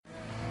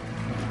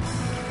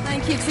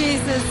Thank you,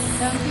 Jesus.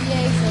 Dank u,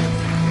 Jezus.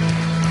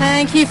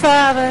 Thank you,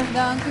 Father.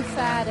 Dank u,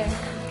 Vader.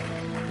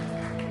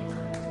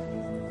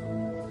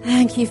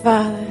 Thank you,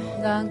 Father.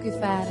 Dank u,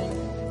 Vader.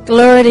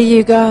 Glory to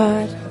you,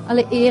 God.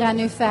 Alle eer aan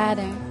u,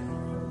 Vader.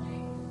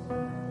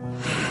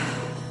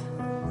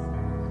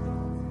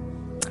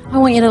 I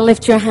want you to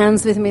lift your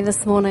hands with me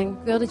this morning.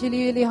 Ik wil dat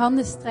jullie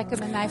handen strekken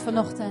met mij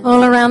vanochtend.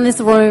 All around this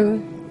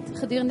room.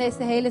 Gedurende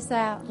deze hele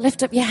zaal.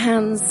 Lift up your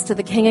hands to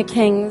the King of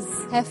Kings.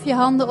 Hef je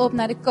handen op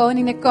naar de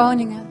koning der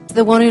koningen. To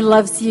the one who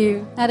loves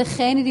you. Naar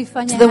degene die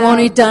van je To the one who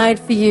houdt. died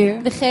for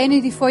you.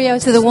 Degene die voor jou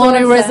is To the one who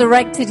gestorven.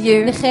 resurrected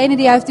you. Degene die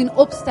jou heeft doen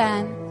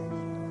opstaan.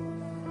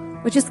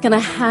 We're just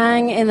going to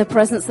hang in the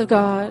presence of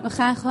God. We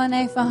gaan gewoon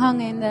even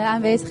hangen in de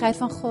aanwezigheid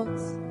van God.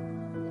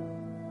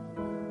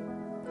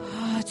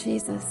 Oh,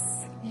 Jesus.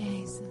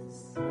 Jezus.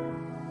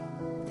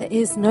 There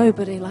is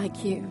nobody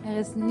like you. Er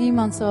is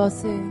niemand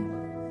zoals u.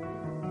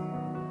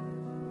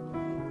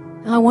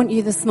 I want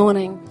you this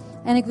morning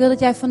En ik wil dat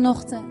jij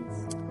vanochtend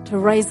to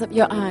raise up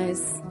your eyes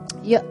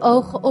je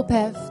ogen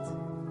opheft.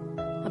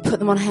 and put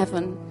them on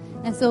heaven.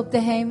 En ze op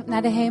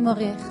naar de hemel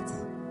richt.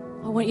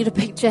 I want you to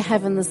picture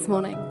heaven this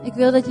morning. Ik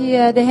wil dat je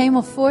je de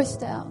hemel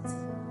voorstelt.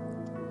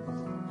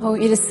 I want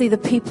you to see the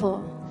people.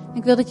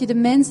 Ik wil dat je de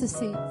mensen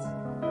ziet.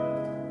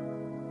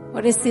 I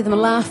want you to see them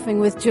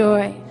laughing with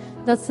joy.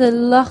 Dat ze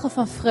lachen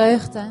van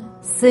vreugde.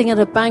 Sitting at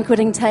a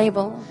banqueting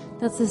table.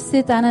 Dat ze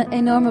zitten aan een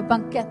enorme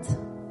banket.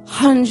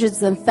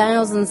 Hundreds and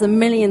thousands and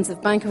millions of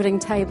banqueting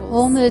tables.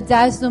 Honderden,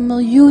 duizenden,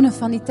 miljoenen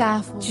van die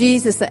tafels.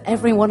 Jesus at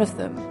every one of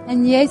them.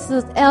 En Jezus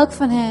at elk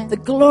van hen. The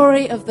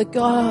glory of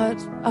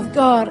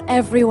God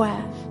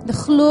everywhere. De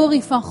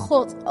glorie van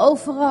God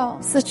overal.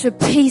 Such a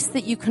peace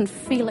that you can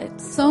feel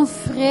it. Zo'n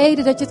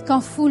vrede dat je het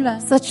kan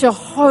voelen. Such a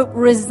hope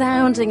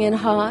resounding in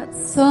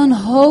hearts. Zo'n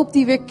hoop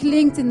die weer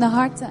klinkt in de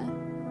harten.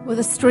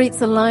 Where the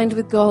streets are lined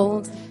with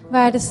gold.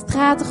 Waar de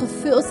straten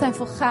gevuld zijn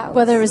van goud.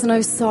 Where there is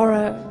no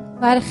sorrow.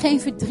 Waar er geen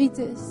verdriet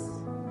is.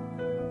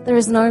 There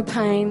is no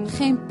pain.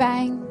 Geen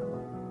pijn.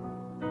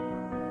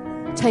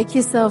 Take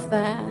yourself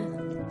there.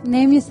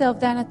 Neem jezelf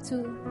daar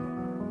naartoe.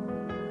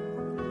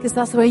 Because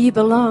that's where you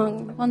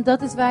belong. Want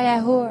dat is waar jij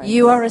hoort.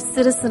 You are a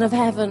citizen of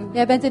heaven.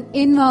 Jij bent een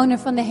inwoner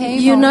van de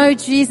hemel. You know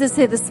Jesus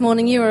here this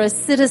morning. You are a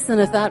citizen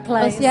of that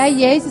place. Als jij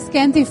Jezus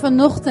kent hier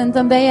vanochtend,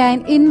 dan ben jij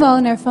een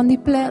inwoner van die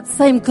plek. That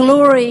same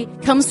glory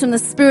comes from the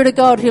Spirit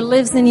of God who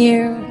lives in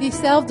you.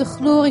 Diezelfde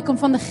glorie komt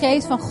van de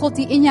geest van God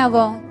die in jou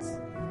woont.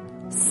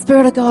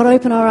 Spirit of God,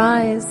 open our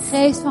eyes.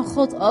 Geest van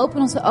God,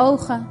 open onze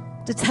ogen.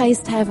 To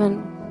taste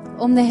heaven.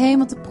 Om de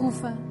hemel te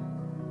proeven.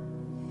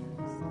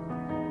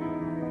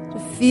 To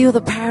feel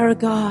the power of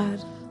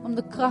God. Om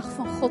de kracht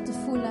van God te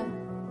voelen.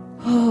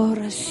 Oh,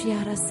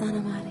 Rashiara Sana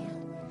Maria.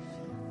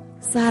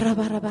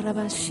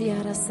 Sarabarabara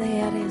Shiara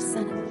Sayara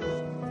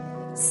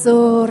Sana.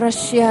 So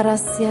Rashiara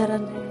Sierra.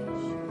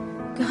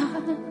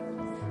 God,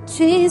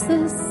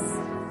 Jesus,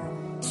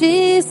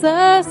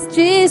 Jesus,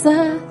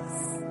 Jesus.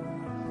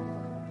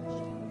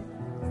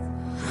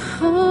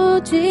 Oh,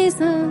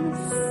 Jesus,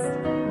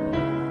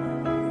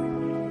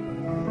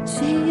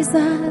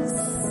 Jesus,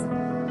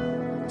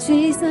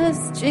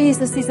 Jesus,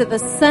 Jesus. He's at the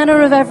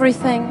center of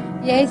everything.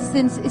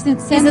 Jezus is in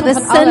het He's at centrum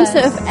the van alles.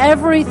 center of In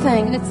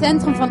everything. het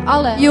centrum van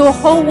alles. Your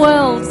whole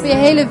world, Voor je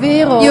hele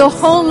wereld. your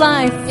whole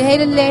life, Je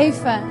hele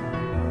leven.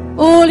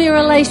 all your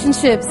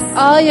relationships.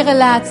 Al je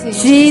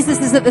relaties. Jesus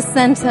is at the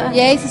center.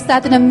 Jezus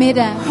staat in het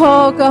midden.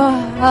 Oh God.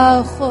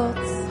 Oh God.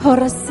 Oh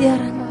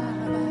Rashiara.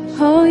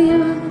 Oh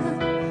you.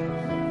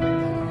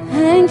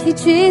 Thank you,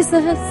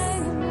 Jesus.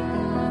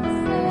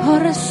 Oh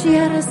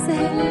Rashiara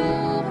say.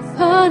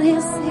 Oh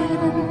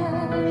Rashiara.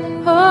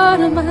 Oh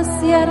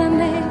Ramasiara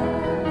ne.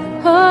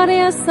 Oh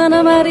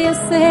Rasana Maria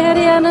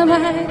Seriana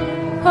Mai.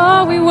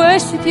 Oh, we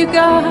worship you,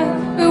 God.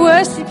 We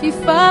worship you,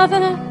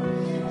 Father.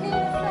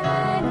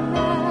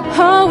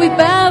 Oh, we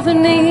bow the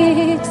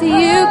knee to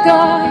you,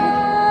 God.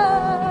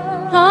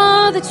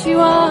 All that you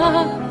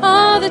are,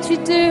 all that you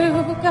do,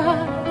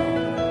 God.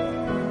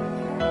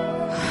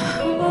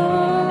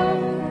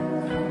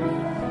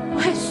 Oh,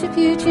 worship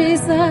you,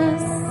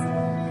 Jesus.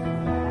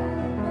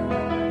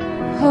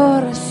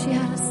 Oh,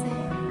 Rashiara se.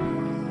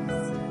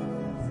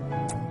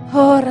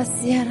 Oh,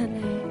 Rashiara ne.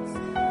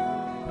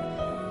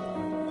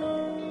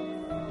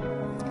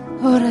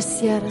 Oh,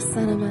 Rashiara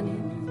sanamani.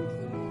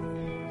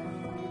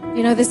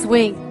 You know, this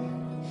week,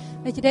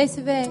 Weet je,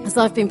 deze week, as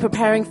I've been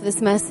preparing for this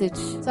message,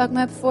 terwijl ik me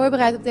heb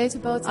voorbereid op deze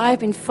boodschap, I've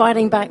been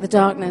fighting back the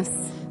darkness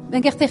ben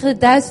ik echt tegen de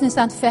duisternis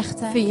aan het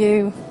vechten. for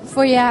you.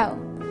 Voor jou.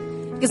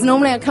 Because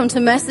normally I come to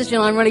a message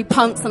and I'm really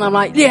pumped and I'm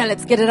like, yeah,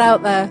 let's get it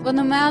out there. Want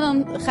normaal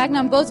dan ga ik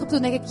naar een boodschap toe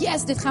en denk ik,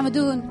 yes, dit gaan we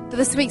doen. But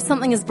this week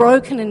something is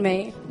broken in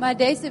me. Maar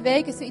deze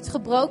week is er iets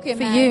gebroken in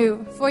For mij. you.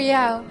 Voor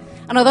jou.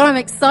 And although I'm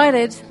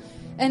excited,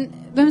 En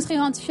ik ben misschien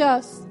wel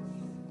enthousiast.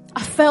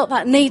 I felt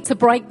that need to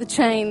break the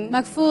chain. Maar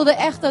ik voelde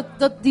echt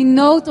dat die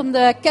nood om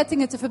de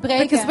kettingen te Because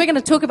verbreken. we're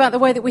going to talk about the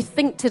way that we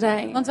think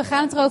today. Want we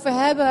gaan het erover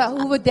hebben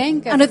hoe we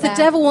denken. And if the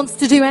vandaag. devil wants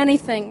to do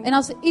anything, En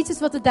als er iets is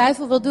wat de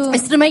duivel wil doen,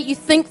 it's to make you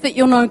think that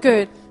you're no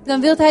good.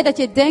 dan wil hij dat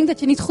je denkt dat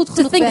je niet goed To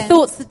genoeg think bent.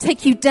 thoughts that take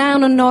you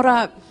down and not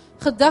up.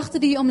 gedachten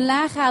die je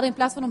omlaag haalden in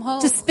plaats van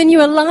omhoog. To spin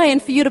you a lie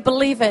and for you to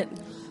believe it.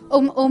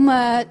 Om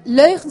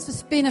leugens te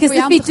spinnen voor Because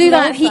jou if om he te do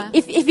that, geloven.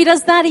 if he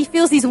does that, he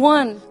feels he's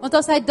won. Want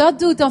als hij dat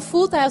doet, dan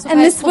voelt hij alsof And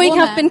hij is this week I've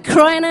gewonnen. been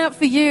crying out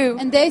for you.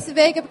 En deze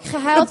week heb ik To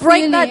gehuild voor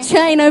break that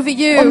jullie. chain over Om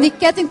you. die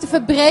ketting te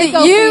verbreken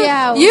That over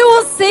jou. you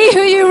will see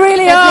who you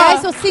really Dat jij are.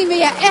 zult zien wie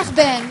jij echt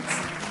bent.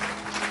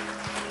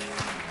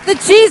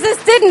 That Jesus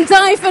didn't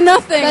die for Dat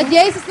nothing.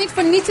 Jezus niet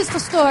voor niets is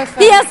gestorven.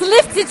 He has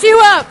lifted you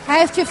up. Hij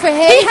heeft je He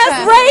verheven.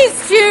 has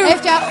raised Hij you.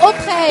 heeft jou He has put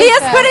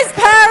opgeheven. his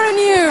power in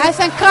Hij you. heeft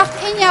zijn kracht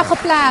in jou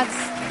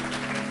geplaatst.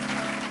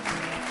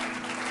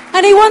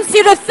 And he wants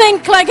you to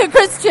think like a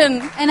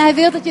Christian. En hij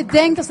wil dat je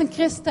denkt als een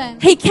christen.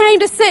 He came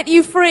to set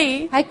you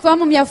free. Hij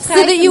kwam om jou So vrij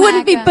that te you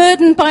wouldn't be maken.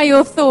 burdened by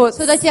your thoughts.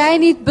 So Zodat jij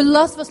niet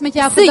belast was met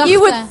jouw that you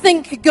would gedachten.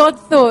 think God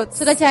thoughts.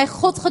 Zodat jij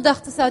God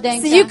gedachten zou So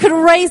you denken.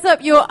 could raise up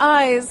your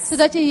eyes.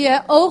 Zodat je je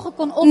ogen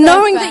kon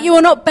Knowing that you opheffen.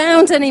 are not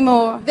bound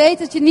anymore. Weet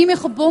dat je niet meer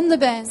gebonden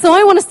bent. So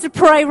I want us to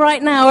pray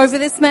right now over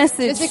this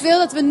message. Dus ik wil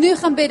dat we nu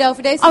gaan bidden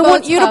over deze I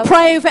want you to boodschap.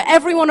 pray over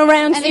everyone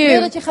around En ik wil you.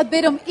 dat je gaat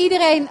bidden om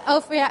iedereen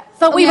over je,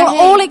 That om we jou will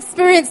all heen.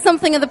 experience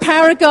something of the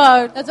power of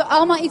God. Dat we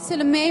allemaal iets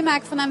zullen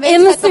meemaken van In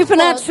aanwezigheid the van God.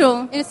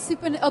 supernatural. In het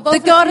That God would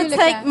take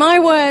bovennatuurlijke. my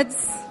words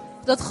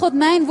Dat God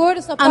mijn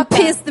woorden zal and pakken.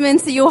 pierce them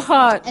into your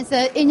heart. En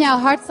ze in jouw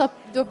hart zal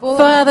doorboren.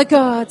 Father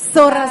God,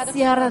 Sora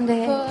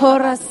Siarande,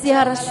 Hora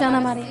Siara Shana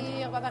Maria.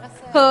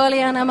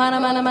 Holiana Mana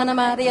Mana Mana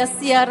Maria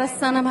Siara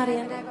Sana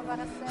Maria.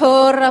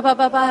 Hora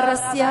Baba Bara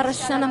Siara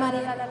Shana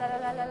Maria.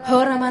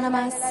 Hora Mana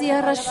Ma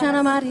Siara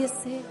Shana Maria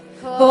Se.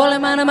 Hola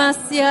Mana Ma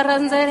Siara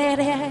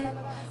Nzere.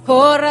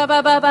 Hora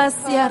Baba Ba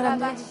Siara.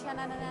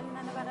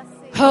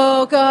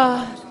 Oh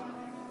God.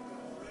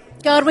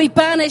 God, we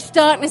banish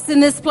darkness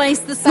in this place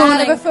this Vader, we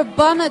morning.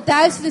 verbannen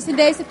duisternis in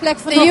deze plek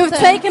That you have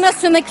vanochtend. taken us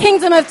from the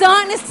kingdom of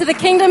darkness to the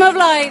kingdom of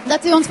light.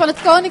 Dat u ons van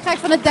het koninkrijk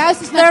van het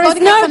duisternis naar het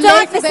There is koninkrijk no van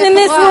leven darkness in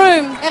bent this gebracht.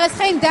 room. Er is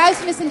geen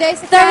duisternis in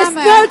deze There is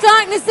kamer. no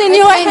darkness in Er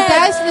your is geen head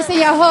duisternis in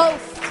jouw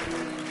hoofd.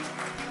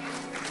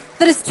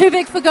 that is too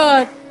big for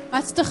God. Maar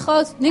het is te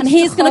groot. Niks And is He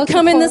te is going groot to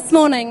voor come in God. this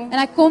morning. En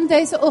hij komt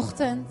deze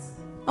ochtend.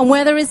 And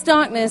where there is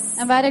darkness,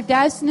 En waar er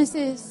duisternis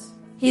is,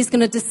 He's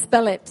going to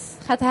dispel it.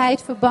 gaat hij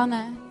het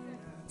verbannen.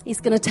 He's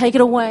going to take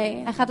it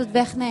away. Hij gaat het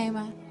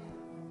wegnemen.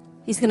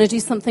 He's going to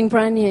do something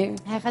brand new.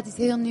 Hij gaat iets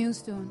heel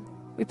nieuws doen.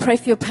 We pray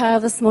for your power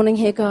this morning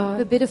here, We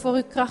God. bidden voor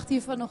uw kracht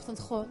hier vanochtend,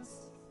 God.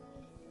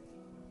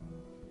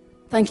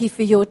 Thank you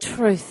for your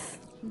truth.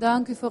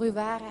 Dank u voor uw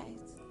waarheid.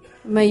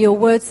 May your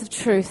words of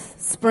truth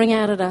spring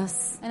out at us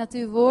En dat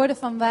uw woorden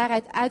van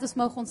waarheid uit ons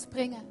mogen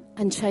ontspringen.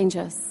 and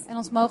change us. En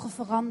ons mogen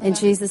In veranderen.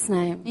 Jesus'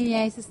 name. In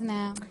Jezus'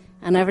 naam.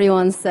 And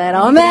everyone said, En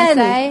Amen.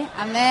 zei,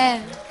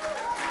 amen.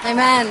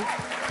 Amen.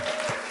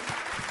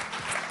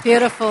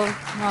 Beautiful.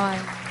 Mooi.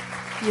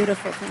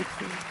 Beautiful. Thank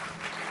you.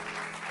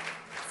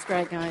 It's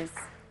great, guys.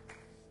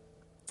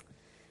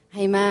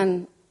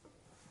 Amen.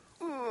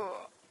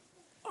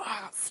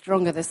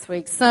 Stronger this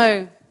week.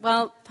 So,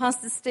 well,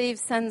 Pastor Steve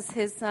sends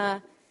his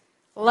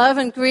love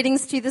and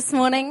greetings to you this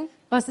morning.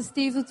 Pastor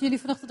Steve doet jullie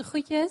vanochtend de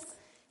groetjes.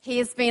 He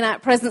has been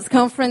at Presence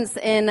Conference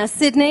in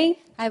Sydney.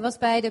 Hij was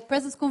bij de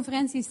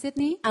Presence-conferentie in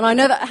Sydney. And I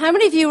know that, how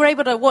many of you were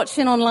able to watch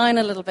in online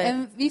a little bit?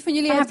 En wie van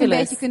jullie heeft een Fabulous.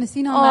 beetje kunnen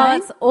zien Oh, online?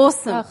 it's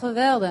awesome. Oh,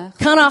 geweldig.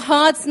 Kind of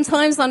hard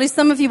sometimes. I know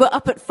some of you were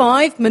up at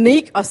 5.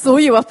 Monique, I saw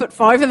you up at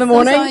 5 in the Dat is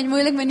morning. wel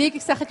moeilijk, Monique.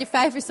 Ik zag dat je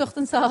 5 uur 's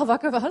ochtends al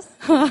wakker was.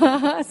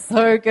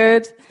 So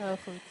good. Zo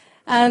goed.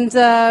 And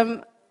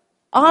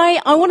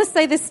I want to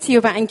say this to you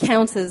about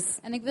encounters.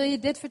 En ik wil je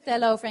dit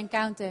vertellen over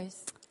encounters.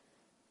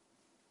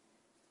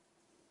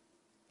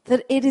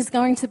 That it is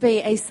going to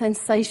be a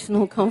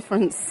sensational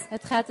conference.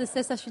 Het gaat een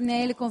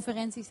sensationele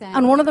conferentie zijn.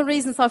 And one of the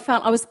reasons I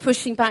felt I was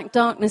pushing back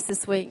darkness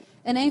this week,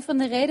 En een van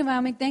de redenen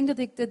waarom ik denk dat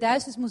ik de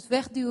duisternis moest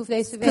wegduwen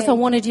deze because I week,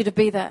 wanted you to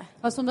be there.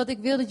 was omdat ik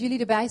wil dat jullie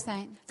erbij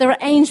zijn. There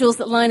are angels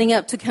that lining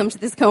up to come to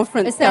this Er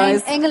conference, zijn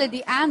guys. engelen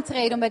die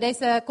aantreden om bij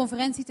deze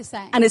conferentie te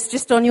zijn. And it's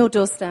just on your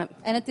doorstep.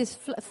 En het is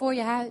voor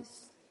je huis.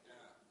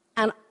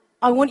 And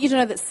I want you to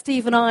know that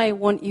Steve and I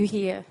want you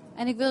here.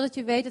 En ik wil dat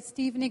je weet dat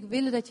Steve en ik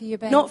willen dat je hier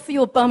bent. Not for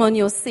your bum on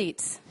your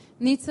seat,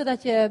 Niet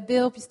zodat je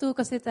Bill op je stoel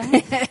kan zitten,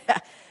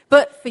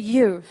 but for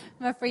you.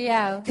 maar voor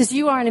jou. Because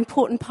you are an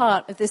important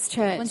part of this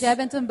church. Want jij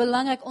bent een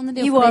belangrijk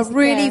onderdeel You van are deze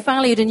really kerk.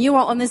 valued and you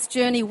are on this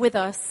journey with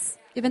us.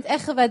 Je bent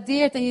echt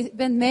gewaardeerd en je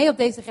bent mee op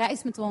deze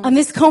reis met ons. And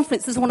this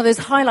conference is one of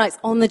those highlights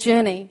on the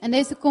journey. En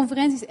deze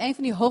conferentie is een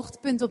van die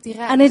hoogtepunten op die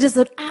reis. And it is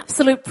an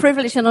absolute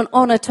privilege and an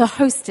honor to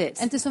host En it.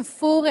 het is een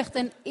voorrecht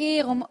en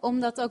eer om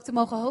dat ook te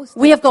mogen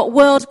hosten. We have got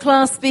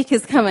world-class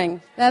speakers coming.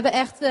 We hebben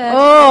echt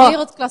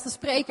wereldklasse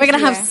sprekers We're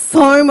going to hier. have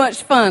so much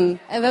fun.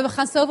 En we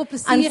gaan zoveel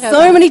plezier And hebben.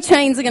 so many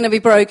chains are going to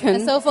be En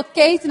broken. zoveel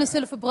ketenen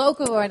zullen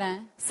verbroken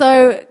worden.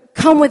 So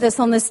come with us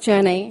on this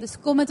journey Dus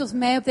kom met ons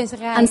mee op deze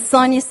reis. and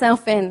sign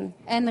yourself in.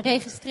 En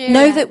registreer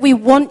Know je. that we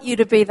want you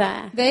to be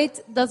there.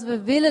 Weet dat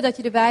we willen dat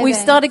je erbij We bent.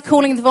 started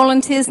calling the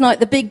volunteers night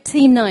the big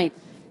team night.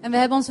 En we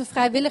hebben onze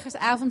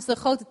vrijwilligersavond de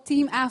grote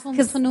teamavond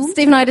Because genoemd.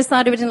 Steve and I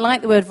decided we didn't like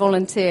the word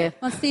volunteer.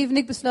 Want Steve en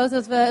ik besloten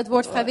dat we het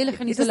woord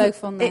vrijwilliger niet zo leuk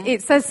vonden.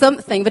 It says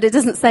something, but it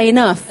doesn't say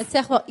enough. Het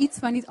zegt wel iets,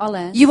 maar niet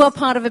alles. You are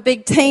part of a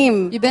big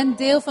team. Je bent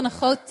deel van een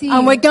groot team.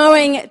 And we're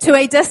going to a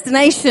En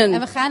destination.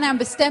 we gaan naar een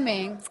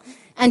bestemming.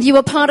 And you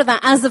are part of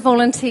that as a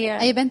volunteer.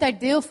 En je bent daar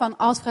deel van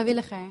als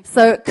vrijwilliger.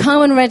 So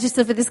come and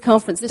register for this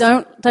conference.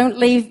 Dus- Don't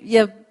leave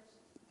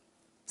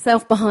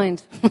yourself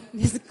behind.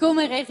 Dus kom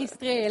en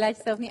registreer. Je laat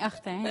jezelf niet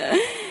achter.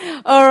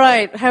 All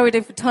right, how are we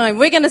doing for time?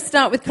 We're going to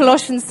start with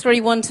Colossians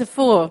 3,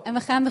 1-4. En we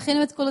gaan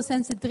beginnen met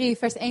Colossenzen 3,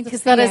 vers 1 tot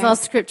Because that is 4. our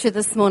scripture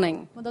this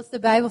morning. Want dat is de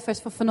Bijbelvers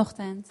van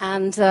vanochtend.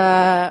 And we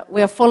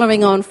are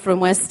following on from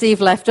where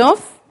Steve left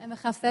off. En we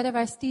gaan verder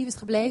waar Steve is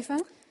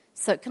gebleven.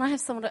 So can I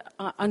have someone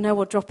I know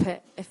will drop it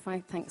if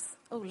I, thanks.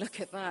 Oh, look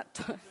at that.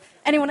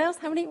 Anyone else?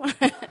 How many?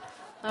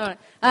 All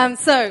right.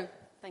 So,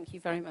 thank you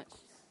very much.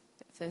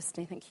 Bit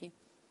thirsty, thank you.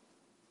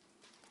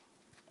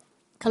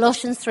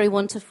 Colossians 3,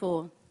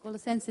 1-4.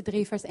 Colossenzen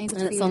 3, vers 1 tot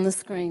And 4. it's on the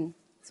screen.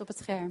 Het is op het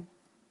scherm.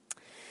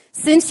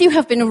 Since you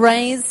have been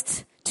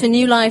raised to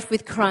new life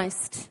with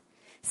Christ,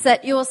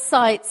 set your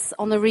sights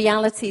on the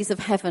realities of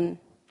heaven,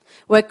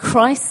 where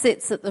Christ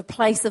sits at the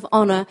place of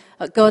honor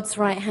at God's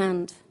right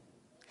hand.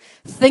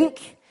 Think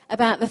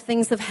about the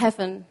things of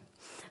heaven,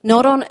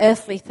 not on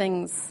earthly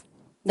things,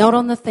 not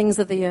on the things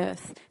of the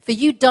earth. For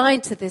you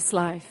died to this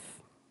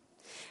life,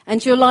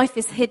 and your life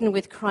is hidden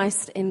with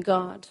Christ in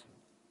God.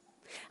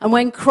 And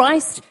when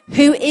Christ,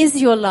 who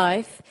is your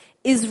life,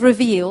 is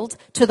revealed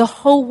to the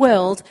whole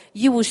world,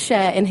 you will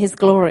share in his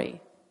glory.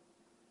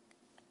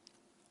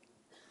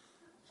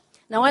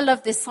 Now, I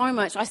love this so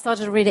much, I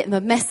started to read it in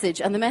the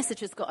Message, and the Message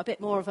has got a bit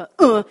more of a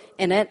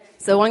in it.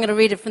 So I'm going to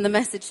read it from the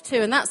Message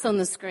too, and that's on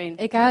the screen.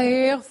 Ik hou hier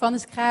heel erg van,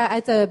 dus ik ga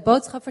uit de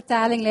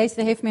boodschapvertaling lezen.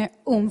 Die heeft meer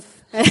oemf.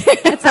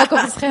 Het is ook op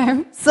het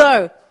scherm.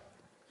 So,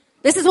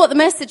 this is what the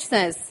Message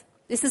says.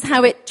 This is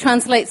how it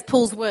translates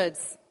Paul's words.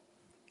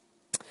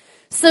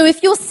 So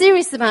if you're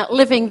serious about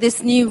living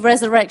this new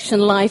resurrection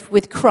life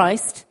with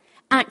Christ,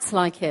 act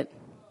like it.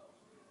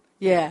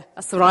 Yeah,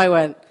 that's what I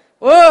went.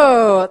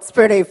 Whoa, that's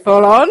pretty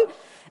full on.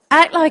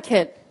 Act like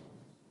it.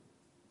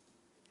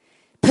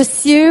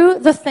 Pursue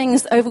the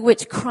things over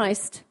which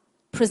Christ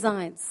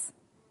presides.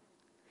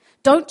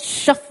 Don't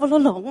shuffle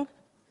along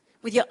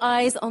with your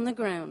eyes on the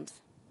ground.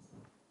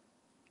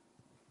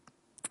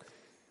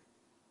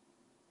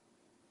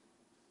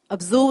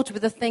 Absorbed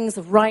with the things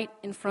right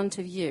in front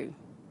of you.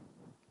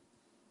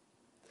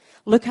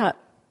 Look up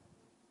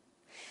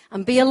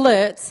and be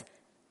alert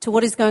to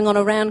what is going on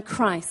around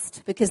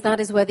Christ, because that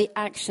is where the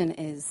action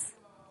is.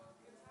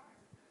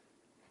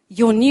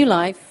 Your new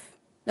life,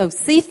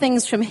 see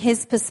things from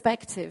his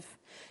perspective.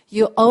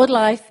 Your old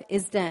life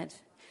is dead.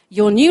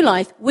 Your new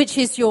life, which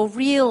is your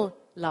real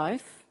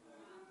life,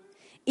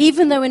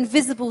 even though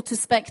invisible to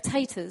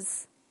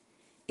spectators,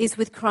 is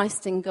with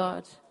Christ in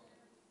God.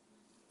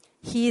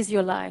 He is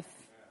your life.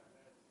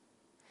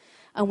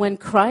 And when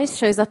Christ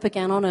shows up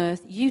again on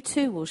earth, you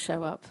too will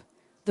show up.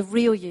 The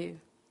real you.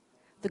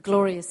 The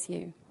glorious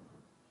you.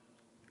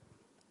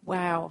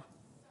 Wow.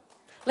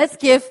 Let's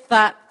give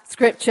that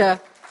scripture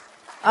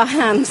a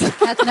hand.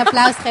 Laten we een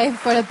applaus geven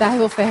voor dat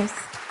Bijbelvers.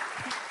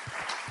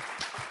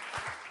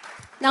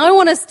 Now I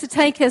want us to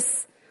take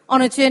us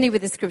on a journey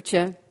with this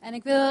scripture. En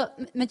ik wil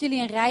met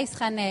jullie een reis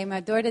gaan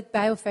nemen door dit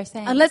Bijbelvers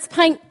heen. And let's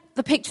paint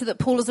the picture that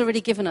Paul has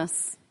already given us.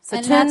 So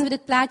En laten we turn,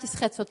 dit plaatje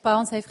schetsen wat Paul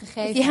ons heeft if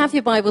you gegeven. have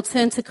your Bible,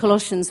 turn to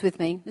Colossians with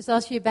me. Dus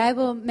als je je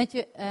Bijbel met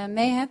je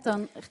mee hebt,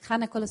 dan ga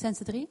naar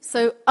Colossenzen 3. So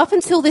up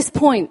until this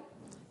point,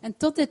 En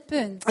tot dit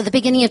punt, at the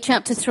beginning of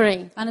chapter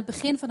 3, aan het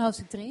begin van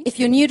hoofdstuk 3. if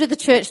you're new to the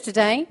church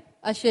today,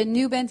 Als je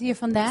nieuw bent hier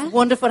vandaag,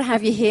 wonderful to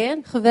have you here.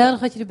 geweldig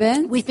dat je er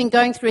bent. We've been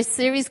going through a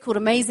series called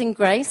Amazing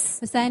Grace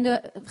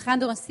We gaan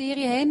door een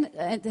serie heen,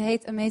 het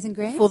heet Amazing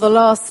Grace. for the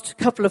last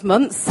couple of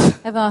months.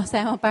 Zijn we al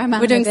een paar We're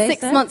maanden doing mee 6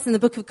 bezig. months in the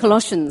book of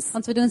Colossians.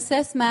 Want we doen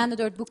 6 maanden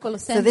door het boek So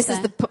Colossenzen. this is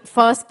the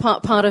first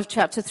part of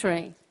chapter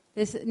 3.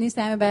 Dus nu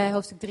zijn we bij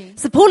hoofdstuk 3.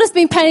 So Paul has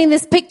been painting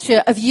this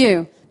picture of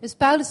you, Dus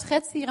Paulus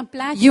schetst hier een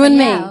plaatje You van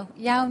and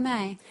me. jou en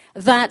mij.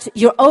 that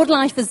your old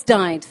life has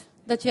died.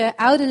 Dat je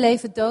oude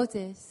leven dood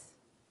is.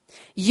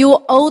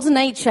 Your old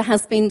nature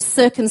has been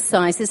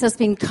circumcised. It has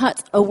been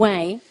cut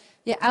away.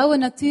 Je oude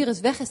natuur is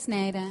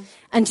weggesneden.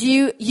 And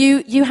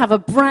you have a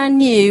brand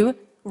new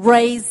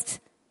raised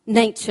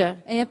nature.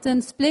 En je hebt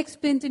een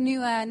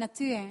spliksplinternieuwe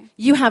natuur.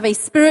 You have a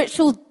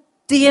spiritual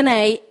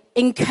DNA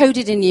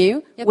encoded in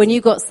you when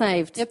you got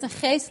saved. Je hebt een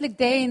geestelijk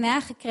DNA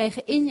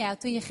gekregen in jou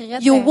toen je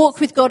gered Your werd. walk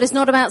with God is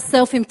not about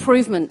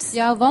self-improvement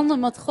Jouw wandel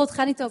met God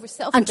gaat niet over and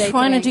trying to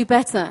zelfverbetering. do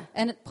better.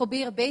 En het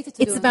proberen beter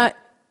te It's doen. about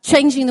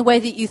changing the way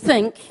that you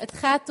think Het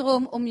gaat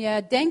erom om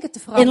je denken te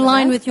in line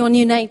veranderen. with your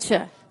new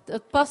nature.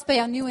 dat past bij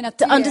jouw nieuwe To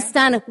natuur.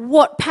 understand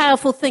what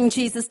powerful thing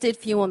Jesus did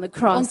for you on the Om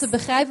cross. te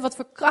begrijpen wat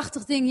voor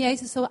krachtig ding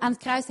Jezus zo aan het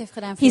kruis heeft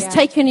gedaan voor He's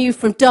jou. taken you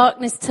from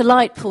darkness to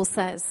light, Paul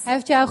says. Hij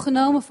heeft jou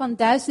genomen van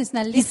duisternis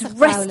naar licht, He's zegt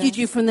rescued Paulus.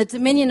 you from the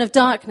dominion of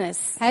darkness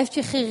Hij heeft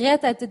je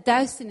gered uit de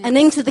duisternis. and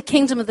into the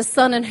kingdom of the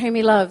Son in whom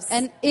he loves.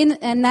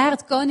 En naar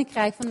het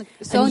koninkrijk van de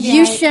zoon And die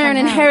you hij share an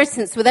van houdt.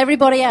 inheritance with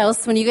everybody else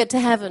when you get to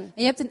heaven. En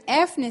je hebt een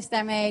erfenis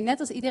daarmee, net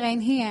als iedereen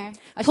hier,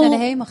 als je naar de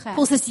hemel Paul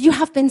gaat. says, you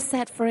have been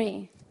set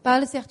free.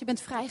 Paulus zegt, je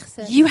bent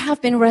vrijgezet. You have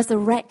been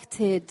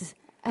resurrected.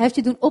 Hij heeft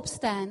je doen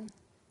opstaan.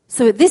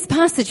 So this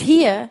passage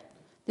here,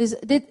 Dus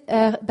dit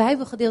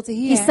Bijbelgedeelte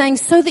hier, he's saying,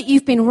 so that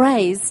you've been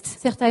raised,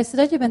 zegt hij,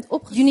 zodat je bent you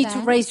need to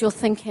opgestaan, raise your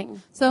thinking.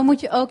 zo moet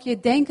je ook je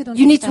denken doen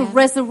You need to opstaan.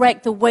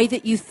 resurrect the way that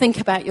you think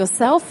about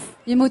yourself,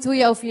 Je moet hoe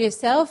je over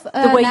jezelf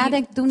the way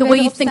nadenkt, doen the way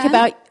weer you think opstaan.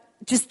 about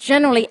just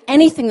generally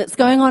anything that's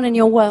going on in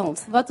your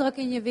world. Wat er ook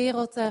in je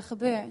wereld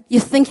gebeurt.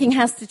 Your thinking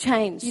has to Je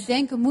change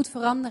denken moet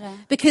veranderen.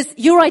 because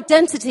your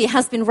identity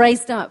has been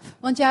raised up.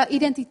 Want jouw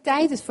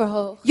identiteit is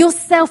verhoogd. Your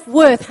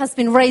self-worth has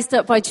been raised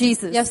up by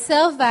Jesus. Jouw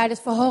zelfwaarde is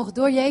verhoogd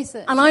door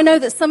Jezus. And I know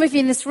that some of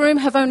you in this room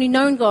have only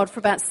known God for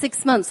about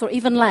 6 months or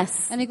even less.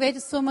 En ik weet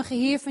dat sommigen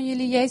hier van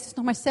jullie Jezus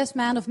nog maar 6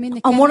 maanden of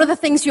minder And one kennen. of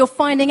the things you're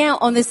finding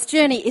out on this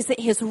journey is that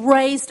He has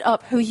raised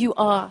up who you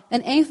are.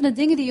 En een van de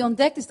dingen die je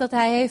ontdekt is dat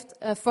hij heeft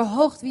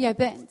verhoogd wie jij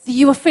bent. That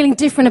you are feeling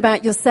different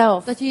about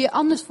yourself. Dat je je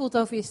anders voelt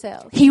over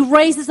jezelf. He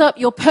raises up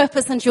your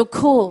purpose and your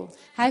call.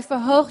 Hij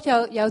verhoogt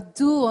jouw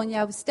doel en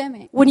jouw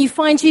bestemming. When you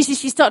find Jesus,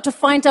 you start to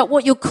find out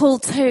what you're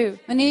called to.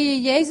 Wanneer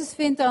je Jezus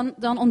vindt,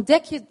 dan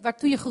ontdek je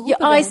waartoe je geroepen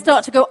Your eyes bent.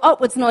 start to go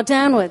upwards, not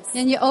downwards.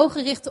 En je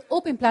ogen richten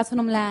op in plaats van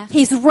omlaag.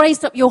 He's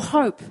raised up your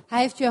hope.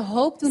 Hij heeft je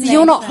hoop doen So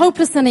you're not leven.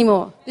 hopeless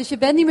anymore. Dus je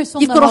bent niet meer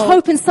You've zonder got a hoop.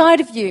 hope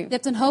inside of you Je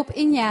hebt een hoop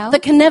in jou that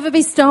can never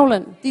be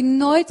stolen. die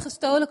nooit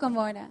gestolen kan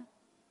worden.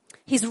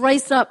 He's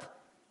raised up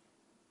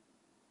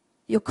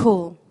your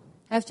call.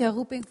 Hij heeft jouw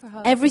roeping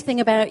verhoogd. Everything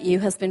about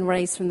you has been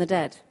raised from the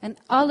dead. En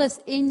alles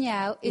in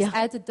jou is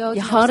uit de dood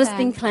Your heart has opgestaan.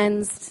 been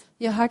cleansed.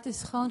 Je hart is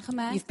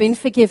schoongemaakt. You've been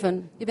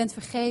forgiven. Je bent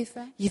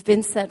vergeven. You've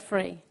been set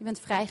free. Je bent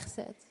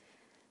vrijgezet.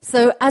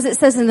 So as it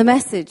says in the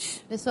message,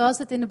 Dus zoals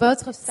het in de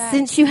boodschap staat.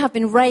 since you have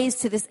been raised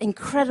to this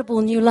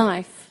incredible new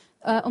life,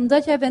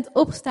 Omdat jij bent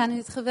opgestaan in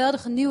dit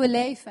geweldige nieuwe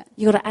leven.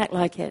 you got to act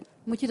like it.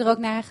 Moet je er ook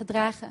naar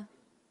gedragen.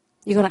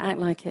 You got to act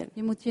like it.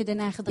 Je moet je ernaar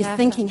Your gedragen.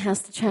 thinking has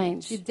to change.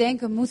 Je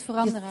denken moet Your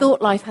veranderen.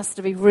 thought life has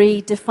to be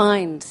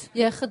redefined.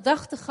 Je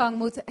gedachtegang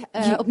moet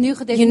You- opnieuw You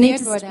gedefinieerd need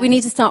to, worden. we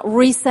need to start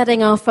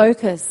resetting our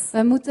focus.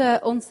 We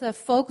moeten onze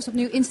focus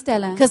opnieuw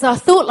instellen. Because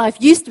our thought life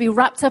used to be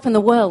wrapped up in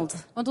the world.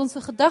 Want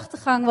onze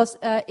gedachtegang was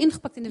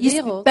ingepakt in de Used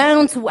to be wereld.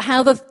 bound to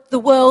how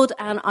the world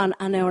and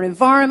our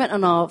environment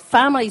and our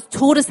families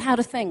taught us how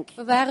to think.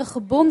 We waren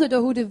gebonden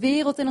door hoe de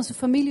wereld en onze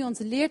familie ons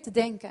leert te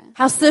denken.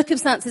 How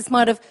circumstances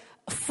might have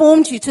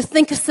formed you to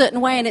think a certain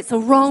way and it's a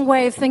wrong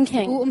way of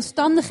thinking. Hoe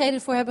omstandigheden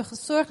ervoor hebben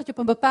gezorgd dat je op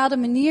een bepaalde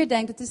manier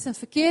denkt. Het is een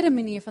verkeerde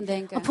manier van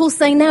denken. And Paul's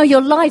saying now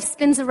your life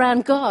spins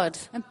around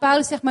God. En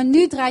Paulus zegt, maar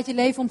nu draait je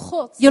leven om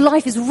God. Your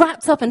life is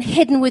wrapped up and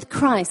hidden with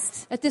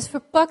Christ, Het is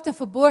verpakt en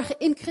verborgen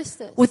in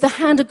Christus. with the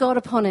hand of God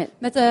upon it.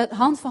 Met de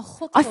hand van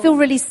God. I erop. feel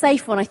really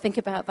safe when I think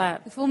about that.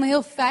 Ik voel me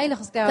heel veilig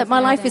als ik That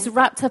daarover my life is nadenk.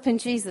 wrapped up in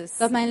Jesus,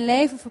 Dat mijn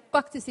leven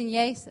verpakt is in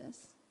Jezus.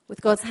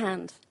 with God's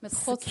hand Met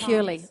Gods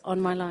securely hand.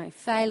 on my life.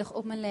 Veilig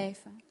op mijn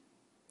leven.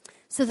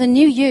 So the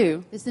new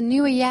you, Dus de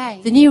nieuwe jij.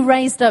 the new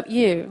raised up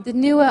you, De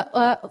nieuwe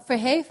the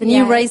verheven new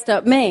jij. raised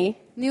up me,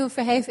 Nieuwe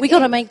verheven we got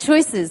to ik. make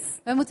choices.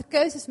 We moeten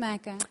keuzes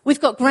maken. We've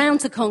got ground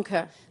to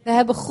conquer. We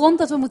hebben grond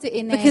dat we moeten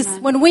Because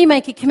innemen. when we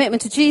make a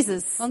commitment to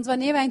Jesus, Want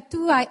wanneer wij een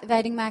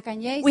toewijding maken aan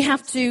we Jezus,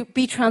 have to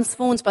be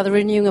transformed by the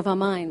renewing of our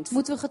mind.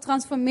 moeten we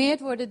getransformeerd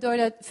worden door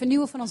het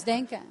vernieuwen van ons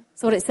denken.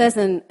 That's what it says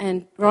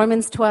in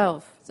Romans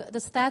 12.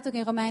 Dat staat ook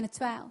in Romeinen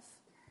 12.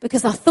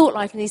 Because our thought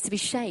life needs to be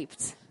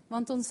shaped.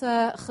 Want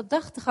onze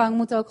gedachtegang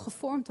moet ook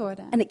gevormd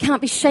worden. And it can't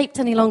be shaped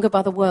any longer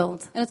by the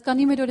world. En het kan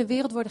niet meer door de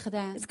wereld worden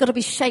gedaan. It's got to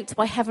be shaped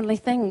by heavenly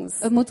things.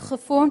 Het moet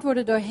gevormd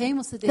worden door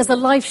hemelse Because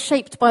dingen. a life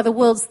shaped by the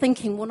world's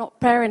thinking will not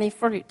bear any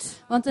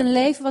fruit. Want een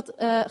leven wat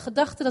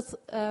gedachte dat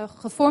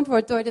gevormd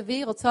wordt door de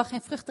wereld zal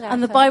geen vrucht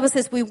dragen. And the Bible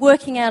says we're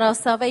working out our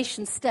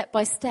salvation step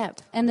by step.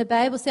 En de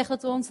Bijbel zegt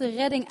dat we onze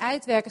redding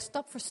uitwerken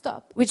stap voor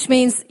stap. Which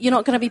means you're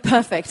not going to be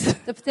perfect.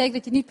 Dat betekent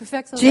dat je niet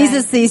perfect zal Jesus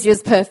zijn. sees you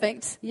as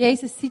perfect.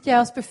 Jezus ziet jou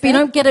als But you perfect,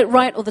 don't get it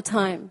right all the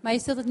time. maar je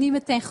zult het niet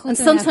meteen goed And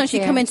doen elke sometimes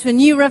you keer. come into a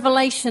new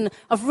revelation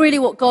of really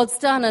what God's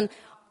done. And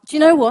do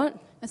you know what?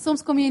 En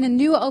soms kom je in een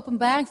nieuwe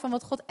openbaring van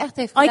wat God echt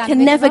heeft I gedaan. can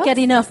Weet je never wat? get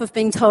enough of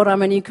being told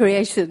I'm a new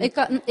creation.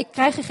 Ik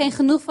krijg er geen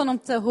genoeg van om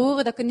te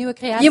horen dat ik een nieuwe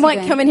creatie You might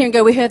ben. come in here and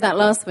go, we heard that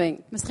last week.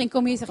 Misschien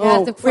kom je hier en zeggen, Oh, ja,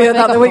 dat heb ik we heard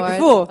vorige that week the al week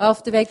gehoord. before.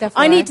 Of de week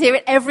daarvoor. I need to hear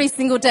it every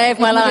single day of Ik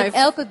my moet het life.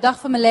 elke dag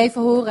van mijn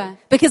leven horen.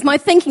 Because my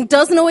thinking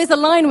doesn't always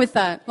align with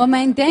that. Want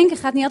mijn denken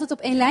gaat niet altijd op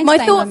één lijn My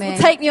staan thoughts daarmee.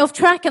 will take me off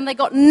track and they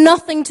got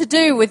nothing to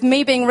do with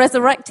me being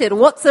resurrected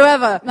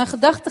whatsoever. Mijn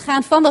gedachten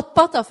gaan van dat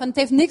pad af. En het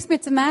heeft niks meer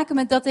te maken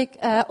met dat ik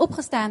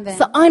opgestaan ben.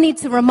 So I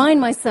need to remind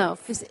myself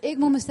Dus ik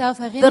moet mezelf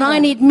that I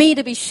herinneren need me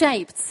to be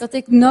shaped dat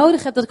ik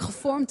nodig heb dat ik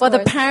gevormd by the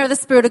word power of the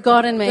Spirit of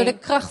God in door de me,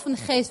 kracht van de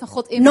geest van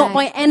God in not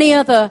mij. by any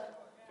other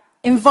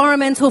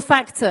environmental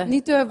factor,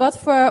 Niet door wat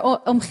voor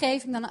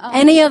omgeving dan ook.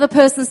 any other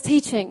person's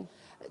teaching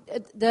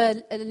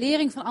De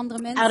lering van andere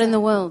out in the mensen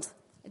world.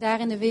 daar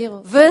in de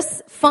wereld.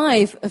 Verse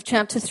 5 of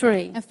chapter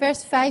 3, En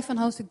vers 5 van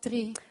hoofdstuk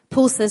 3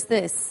 Paul says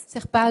this.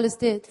 zegt Paulus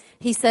dit.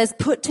 He says,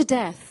 put to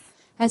death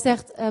Hij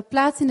zegt,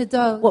 plaats in de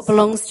what dood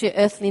belongs to your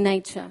earthly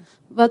nature.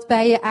 wat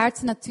bij je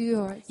aardse natuur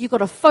hoort. You've got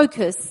to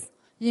focus,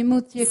 Je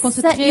moet je set your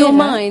concentreren,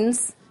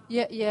 minds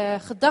je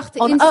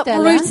gedachten on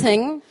instellen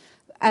uprooting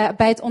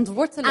bij het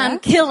ontwortelen and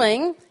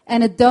killing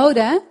en het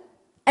doden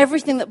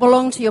everything that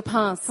belonged to your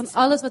past, van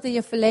alles wat in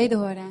je verleden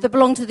hoorde. that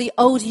belonged to the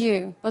old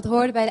you. Wat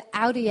hoorde bij de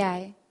oude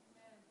jij.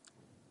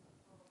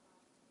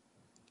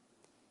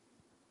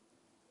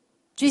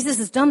 Jesus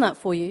has done that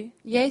for you.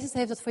 Jezus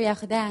heeft dat voor jou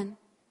gedaan.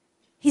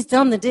 He's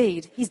done the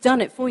deed. He's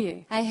done it for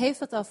you. Hij heeft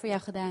dat al voor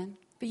jou gedaan.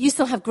 But you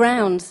still have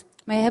ground,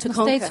 Maar je hebt To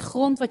nog steeds conquer.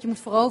 grond wat je moet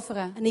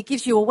veroveren. and he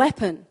gives you a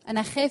weapon. En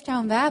hij geeft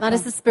jou een That wapen.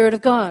 is the Spirit of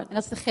God, En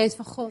dat is de geest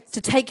van God. to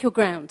take your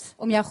ground.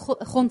 Om jouw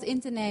grond in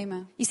te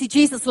nemen. You see,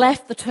 Jesus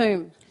left the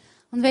tomb.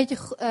 Want weet je,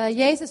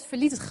 Jezus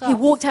verliet het He graf.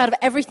 walked out of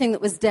everything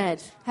that was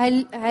dead,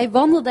 Hij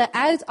wandelde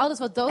uit alles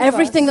wat dood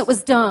everything that was.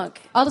 was dark.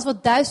 Alles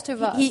wat duister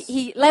was.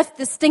 He left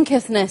the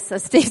stinkethness,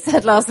 as Steve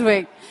said last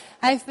week.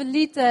 Hij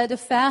verliet de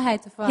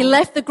vuilheid ervan. He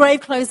left the grave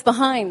clothes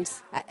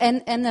behind.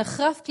 En de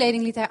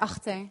grafkleding liet hij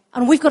achter.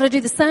 And we've got to do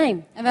the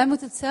same. En wij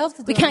moeten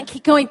hetzelfde We doen. can't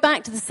keep going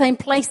back to the same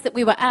place that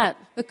we were at,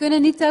 We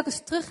kunnen niet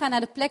telkens teruggaan naar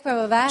de plek waar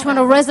we trying to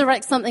waren.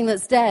 resurrect something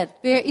that's dead.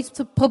 Weer iets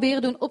te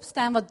proberen doen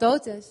opstaan wat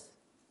dood is.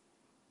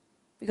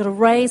 We've got to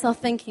raise our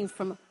thinking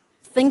from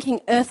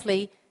thinking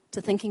earthly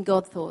to thinking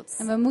God thoughts.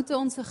 En we moeten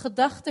onze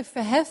gedachten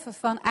verheffen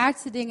van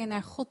aardse dingen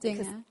naar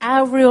Goddingen.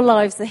 Our real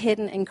lives are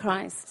hidden in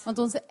Christ. Want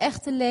onze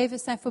echte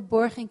levens zijn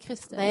verborgen in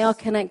Christus. They are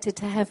connected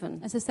to heaven.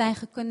 En ze zijn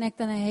geconnect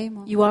aan de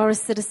hemel. You are a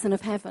citizen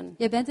of heaven.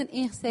 Jij bent een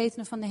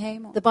ingezetene van de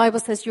hemel. The Bible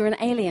says you're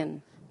an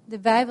alien. De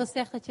Bijbel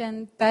zegt dat je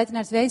een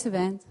buitenaards wezen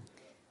bent.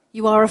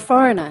 You are a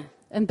foreigner.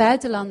 Een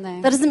buitenlander.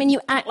 That doesn't mean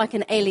you act like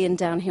an alien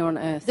down here on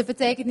earth. Dat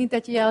betekent niet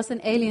dat je je als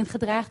een alien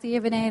gedraagt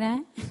hier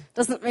beneden.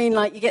 Doesn't mean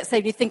like you get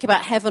saved, you think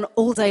about heaven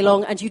all day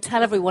long and you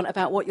tell everyone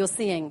about what you're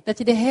seeing. Dat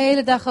je de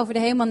hele dag over de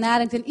hemel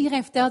nadenkt en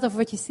iedereen vertelt over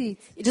wat je ziet.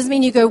 It doesn't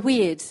mean you go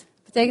weird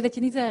Dat betekent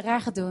dat je niet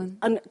raar gaat doen.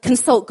 and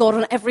consult God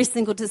on every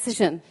single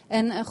decision.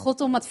 En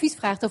God om advies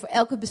vraagt over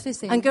elke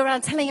beslissing. And go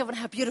around telling everyone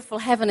how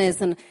beautiful heaven is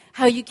and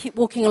how you keep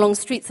walking along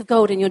streets of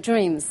gold in your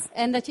dreams.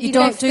 En dat je You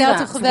iedereen don't do vertelt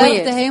hoe that. It's geweldig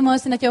weird. de hemel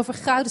is en dat je over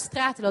gouden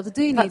straten loopt. Dat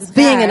doe je niet. Dat That's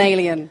is being raar. an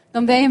alien.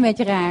 Dan ben je een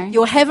beetje raar.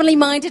 You're heavenly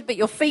minded, but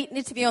your feet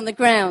need to be on the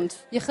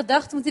ground. Je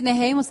gedachten moeten in de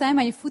hemel zijn,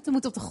 maar je voeten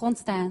moeten op de grond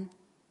staan.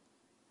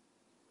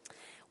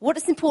 What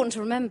is important to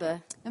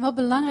remember En wat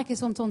belangrijk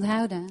is om te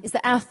onthouden, is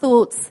that our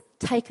thoughts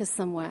take us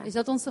somewhere. is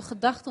dat onze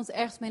gedachten ons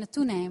ergens mee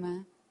naartoe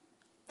nemen.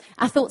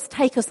 Our thoughts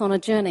take us on a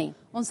journey.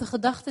 Onze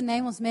gedachten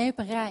nemen ons mee op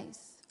een reis.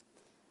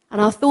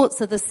 And our thoughts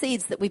are the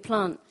seeds that we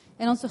plant.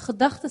 En onze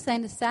gedachten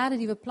zijn de zaden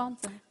die we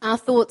planten.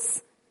 Our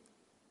thoughts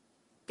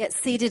get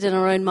seeded in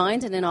our own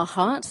mind and in our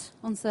heart.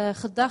 Onze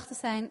gedachten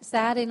zijn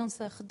zaden in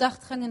onze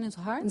gedachtegang en in ons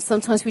hart. And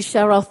sometimes we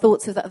share our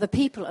thoughts with other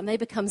people and they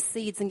become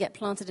seeds and get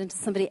planted into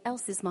somebody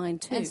else's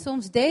mind too. En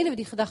soms delen we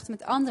die gedachten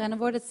met anderen en dan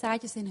worden het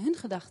zaadjes in hun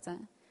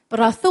gedachten. But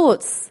our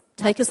thoughts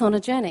take us on a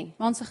journey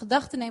Maar onze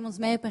gedachten nemen ons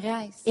mee op een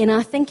reis. in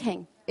our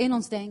thinking. In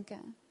ons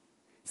denken.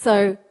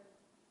 So,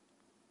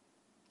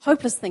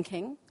 hopeless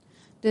thinking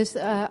Dus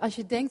als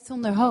je denkt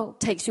zonder hoop,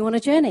 takes you on a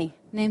journey,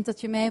 neemt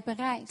dat je mee op een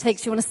reis.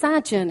 takes you on a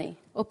sad journey,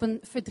 Op een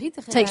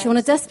verdrietige takes you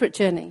on a reis.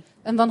 desperate journey,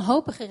 Een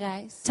wanhopige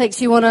reis. takes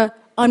you on a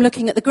I'm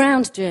looking at the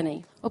ground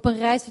journey. Op een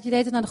reis dat je de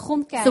hele tijd naar de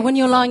grond kijkt. So when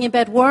you're lying in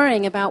bed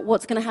worrying about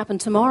what's going to happen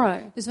tomorrow,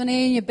 Dus wanneer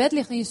je in je bed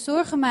ligt en je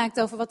zorgen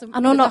maakt over wat er I'm de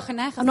not, dag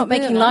erna gaat I'm not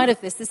making gebeuren. light of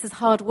this. This is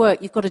hard work.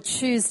 You've got to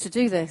choose to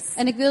do this.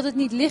 En ik wil dit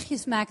niet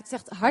lichtjes maken. Het is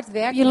echt hard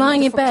werken. You're Je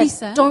lying in moet ervoor bed.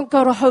 kiezen. Don't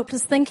go to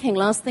hopeless thinking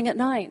last thing at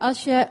night.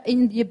 Als je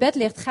in je bed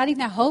ligt, ga niet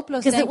naar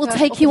hopeloos Because it denken.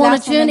 will take op you het on a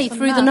laatste moment journey van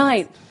de through the nacht.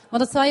 night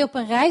Want dat zal je op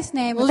een reis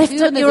nemen. Lift up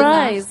gedurende your de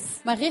nacht. eyes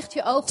Maar richt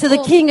je ogen to the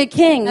op King of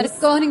naar Kings. de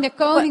koning der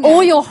Where koningen.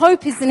 all your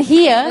hope is in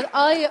here. Dat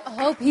al je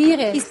hoop hier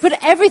is. He's put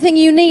everything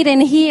you need in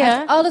Hij here.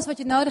 heeft alles wat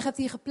je nodig hebt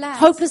hier geplaatst.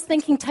 Hopeless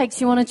thinking takes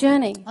you on a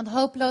journey. Want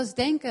hopeloos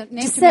denken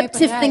neemt je mee op een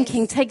Deceptive reis.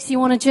 thinking takes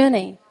you on a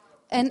journey.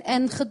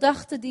 En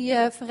gedachten die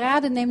je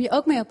verraden neem je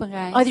ook mee op een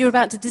reis. Either you're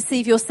about to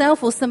deceive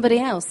yourself or somebody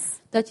else.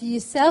 Dat je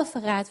jezelf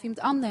verraadt of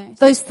iemand anders.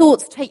 Those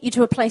thoughts take you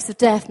to a place of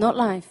death, not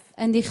life.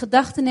 En die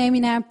gedachten neem je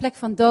naar een plek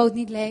van dood,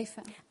 niet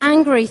leven.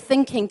 Angry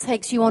thinking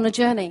takes you on a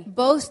journey.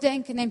 Boos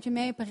denken neemt je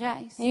mee op een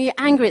reis. You're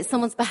angry at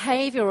someone's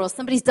behavior or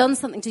somebody's done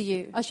something to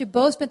you. Als je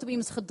boos bent op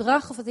iemands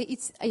gedrag of dat hij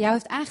iets aan jou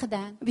heeft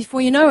aangedaan.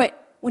 Before you know it,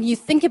 when you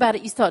think about it,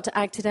 you start to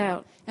act it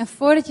out. En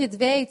voordat je het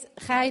weet,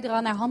 ga je er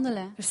al naar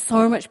handelen. There's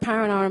so much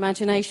power in our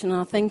imagination and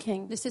our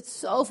thinking. Er zit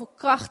zoveel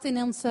kracht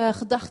in onze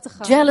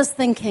gedachtegang. Jealous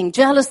thinking,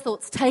 jealous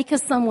thoughts take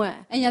us somewhere.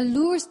 En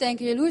jaloers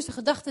denken, jaloerse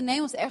gedachten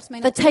nemen ons ergens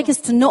mee They naartoe. take us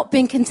to not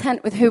being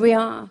content with who we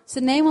are. Ze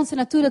nemen ons er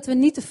naartoe dat we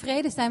niet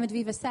tevreden zijn met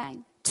wie we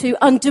zijn.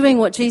 To undoing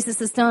what Jesus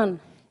has done.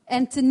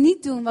 En te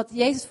niet doen wat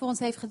Jezus voor ons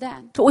heeft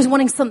gedaan. To always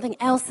wanting something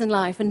else in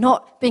life and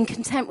not being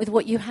content with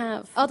what you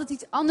have. Altijd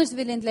iets anders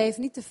willen in het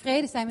leven, niet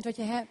tevreden zijn met wat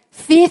je hebt.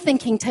 Fear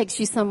thinking takes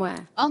you somewhere.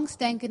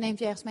 Angstdenken neemt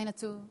je ergens mee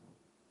naartoe.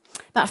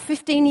 About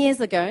 15 years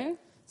ago,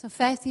 Zo'n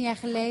 15 jaar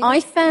geleden.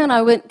 I found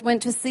I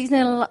went to a season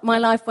in my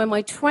life where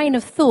my train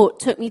of thought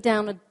took me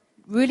down a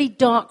really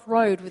dark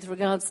road with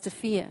regards to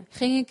fear.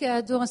 Ging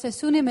ik door een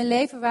seizoen in mijn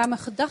leven waar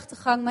mijn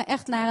gedachtegang me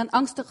echt naar een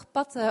angstig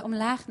pad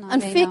omlaag nam.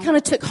 And fear kind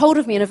of took hold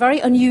of me in a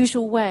very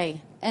unusual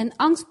way. En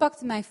angst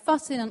pakte mij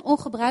vast in een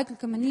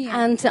ongebruikelijke manier.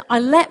 And I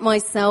let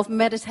myself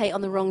meditate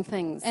on the wrong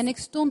things. En ik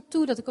stond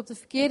toe dat ik op de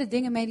verkeerde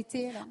dingen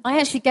mediteerde. I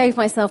actually gave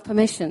myself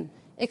permission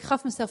Ik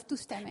gaf mezelf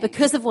toestemming.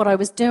 because of what I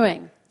was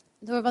doing.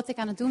 Door wat ik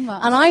aan het doen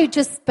was. And I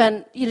just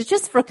spent,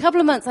 just for a couple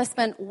of months, I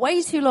spent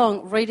way too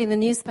long reading the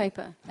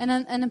newspaper.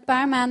 En een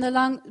paar maanden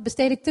lang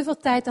besteedde ik te veel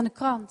tijd aan de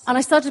krant. And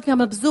I started to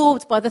become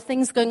absorbed by the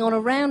things going on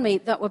around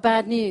me that were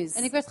bad news.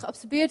 En ik werd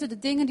geabsorbeerd door de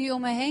dingen die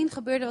om me heen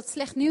gebeurden wat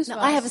slecht nieuws Now,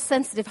 was. I have a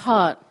sensitive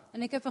heart,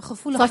 En ik heb een so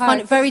gevoelig I find it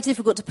hart. very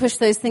difficult to push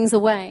those things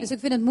away. Dus ik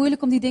vind het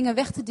moeilijk om die dingen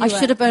weg te I should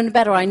duwen. have known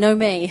better, I know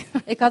me.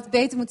 Ik had het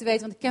beter moeten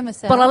weten, want ik ken But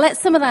I mezelf. let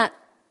some of that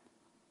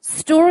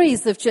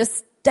stories of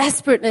just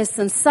desperateness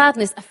and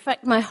sadness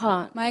affect my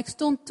heart. Maar ik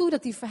stond toe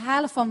dat die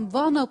verhalen van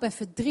wanhoop en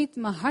verdriet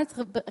mijn hart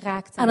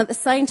raakten. And at the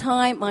same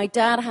time, my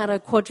dad had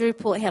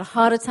he had a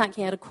heart attack,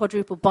 he had a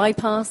quadruple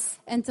bypass.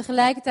 En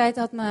tegelijkertijd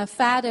had mijn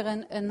vader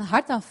een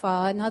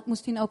hartaanval en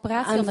moest hij een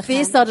operatie And fear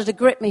ondergaan. started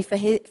to grip me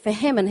for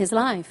him and his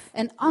life.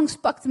 En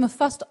angst pakte me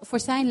vast voor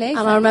zijn leven.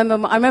 And I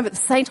remember at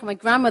the same time, my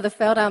grandmother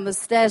fell down the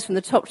stairs from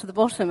the top to the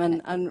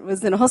bottom and was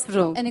in a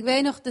hospital. En ik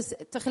weet nog, dus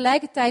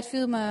tegelijkertijd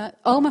viel mijn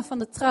oma van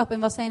de trap en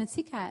was zij in het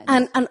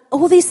ziekenhuis. And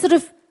all these sort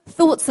of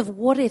thoughts of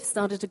what if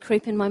started to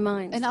creep in my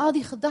mind. En al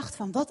die gedachten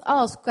van wat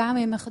als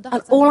kwamen in mijn And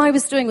gedachten. all I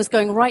was doing was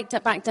going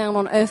right back down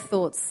on earth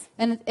thoughts.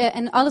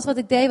 En alles wat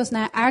ik deed was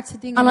naar aardse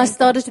dingen. And I denken.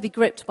 started to be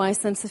gripped by a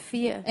sense of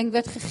fear. En ik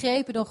werd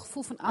gegrepen door een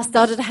gevoel van I angst.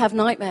 started to have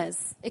nightmares.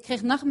 Ik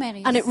kreeg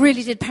nachtmerries. And it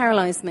really did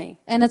paralyze me.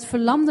 En het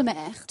verlamde me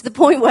echt. To the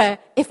point where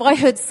if I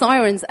heard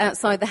sirens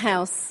outside the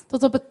house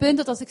Tot op het punt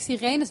dat als ik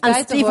sirenes and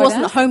buiten Steve hoorde.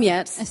 wasn't home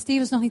yet, En Steve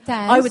was nog niet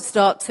thuis. I would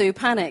start to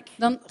panic.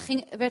 Dan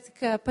werd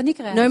ik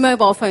paniekerig. No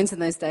mobile phones in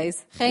those days.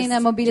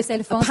 Geen mobiele A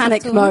telefoons.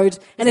 panic toen. mode. And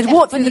Dus I'd echt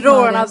walk through the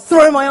door and I'd paniekmodus.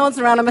 throw my arms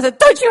around him and said,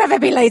 "Don't you ever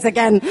be late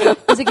again."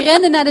 Dus ik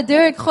rende naar de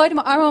deur, ik gooide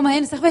mijn armen om me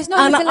heen en zei, wees nooit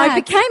And meer te I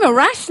laat. became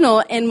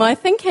irrational in my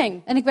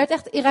thinking. En ik werd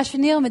echt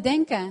irrationeel in mijn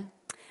denken.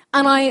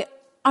 And I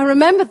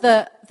remember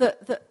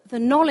the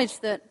knowledge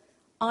that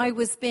I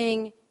was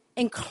being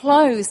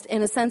enclosed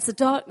in a sense of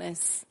darkness.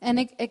 En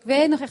ik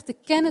weet nog echt de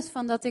kennis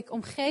van dat ik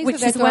omgeven Which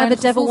werd is door where een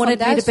the devil gevoel van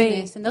wanted me to be.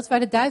 duisternis. En dat is waar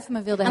de duivel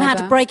me wilde And I had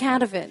to hebben. break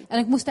out of it. En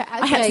ik moest daar I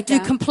had to do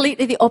uitbreken.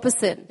 completely the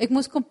opposite. Ik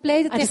moest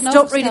compleet het I had to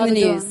stop reading the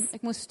tegenovergestelde news. doen.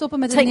 Ik moest stoppen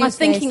met het Take my nieuws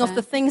thinking lezen.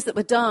 off the things that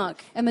were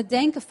dark. En mijn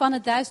denken van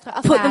het duistere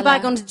Put them back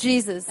afhalen. onto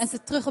Jesus. En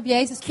ze terug op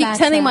Jezus Keep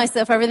plaatsen. telling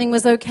myself everything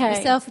was okay.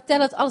 Mezelf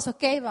vertellen dat alles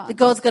oké was. That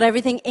God's got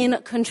everything in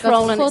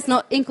control, Dat and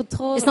God in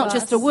controle it's not was.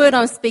 just a word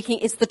I'm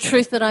speaking, it's the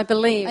truth that I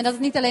believe. En dat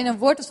het niet alleen een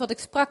woord is wat ik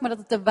sprak, maar dat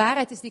het de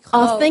waarheid is die ik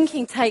Our geloof.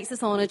 thinking takes us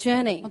on a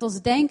journey. Want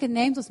ons denken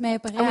neemt ons mee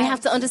op een And we have reis.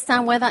 to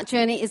understand where that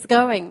journey is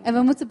going. En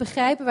we moeten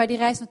begrijpen waar die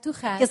reis naartoe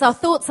gaat. Because our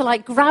thoughts are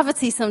like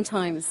gravity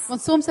sometimes.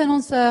 Want soms zijn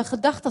onze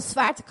gedachten als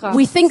zwaartekracht.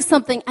 We think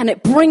something and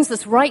it brings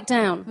us right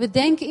down. We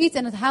denken iets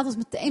en het haalt ons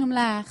meteen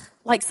omlaag.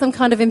 Like some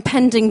kind of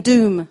impending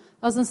doom.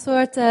 Als een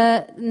soort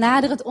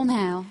naderend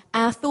onheil.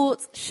 Our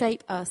thoughts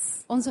shape us.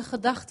 Onze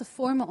gedachten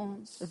vormen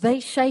ons. They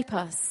shape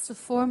us. Ze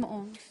vormen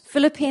ons.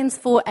 Philippians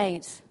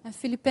 4:8. En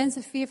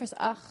Filippenzen 4 vers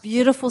 8.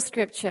 Beautiful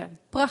scripture.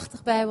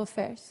 Prachtig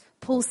Bijbelvers.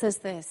 Paul says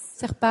this.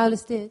 Zegt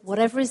Paulus dit.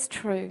 Whatever is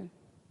true,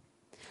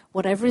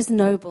 whatever is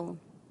noble,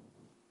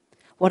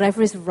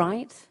 whatever is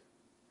right,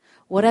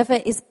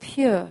 whatever is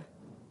pure,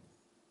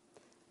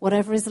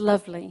 whatever is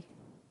lovely,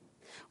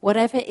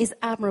 whatever is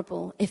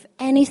admirable, if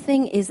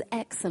anything is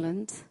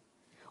excellent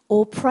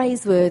or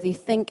praiseworthy,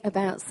 think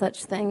about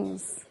such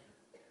things.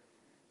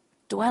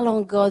 Dwell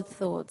on God's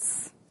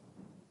thoughts.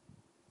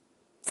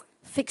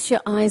 Fix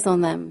your eyes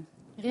on them.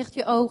 Richt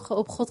je ogen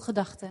op God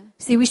gedachten.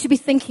 See, we should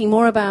be thinking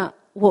more about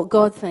what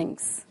God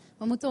thinks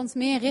We moeten ons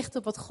meer richten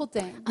op wat God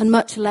denkt. and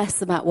much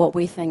less about what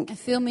we think. En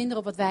veel minder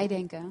op wat wij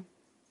denken.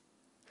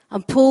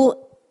 And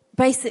Paul,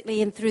 basically,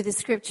 in through the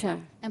scripture,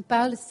 En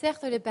Paulus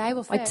zegt door dit by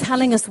Bijbelvers.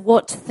 telling us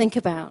what to think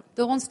about,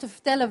 Door ons te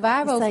vertellen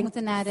waar we he's over saying,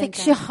 moeten fix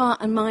nadenken. your heart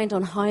and mind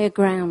on higher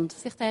ground.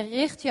 Zegt hij,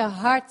 richt je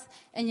hart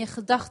en je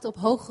gedachten op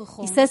hogere He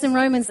grond. says in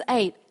Romans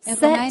 8, In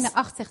Romeinen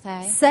 8 zegt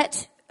hij.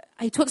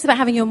 he talks about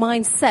having your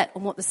mind set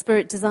on what the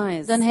Spirit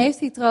desires. Dan heeft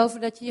hij het erover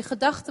dat je je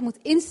gedachten moet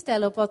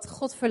instellen op wat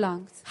God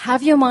verlangt.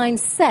 Have your mind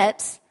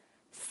set,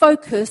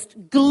 focused,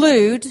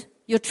 glued,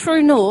 your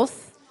true north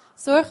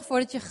Zorg ervoor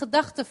dat je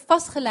gedachten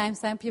vastgelijmd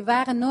zijn op je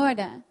ware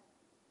noorden.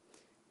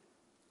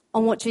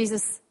 On what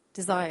Jesus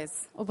desires.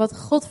 Op wat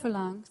God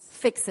verlangt.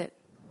 Fix it.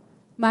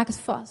 Maak het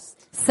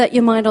vast. Set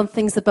your mind on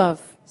things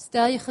above.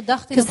 Stel je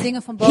gedachten in op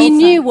dingen van He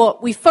knew boven. what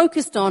we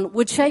focused on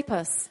would shape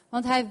us.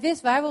 Want hij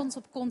wist waar we ons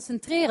op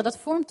concentreren. Dat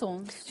vormt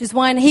ons. Which is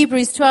why in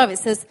Hebrews 12 it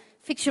says,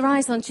 fix your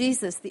eyes on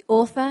Jesus, the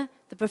author,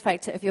 the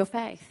perfecter of your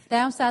faith.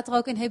 Daarom staat er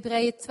ook in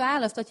Hebreeën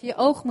 12 dat je je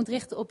ogen moet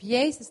richten op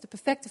Jezus, de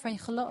perfecte van je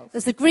geloof.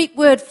 There's a Greek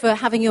word for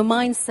having your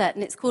mind set,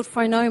 and it's called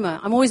phronoma.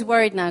 I'm always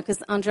worried now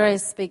because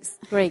Andreas speaks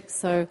Greek,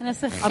 so En dat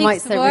is een I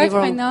might Grieks say it really woord,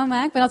 wrong.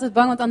 phronoma. Ik ben altijd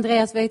bang, want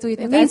Andreas weet hoe je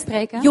het It moet means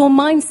uitspreken. your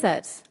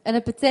mindset, En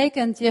het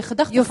betekent je your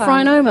gedachtegang.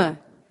 phronoma.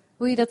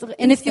 Hoe je dat erin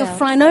And if your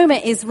stelt.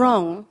 phronoma is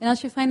wrong, En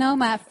als je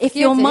phronoma if verkeerd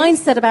your is,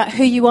 mindset about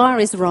who you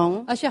are is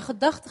wrong, als jouw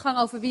gedachtegang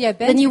over wie jij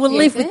bent then you will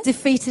live verkeerd with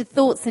is, defeated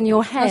thoughts in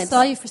your dan zal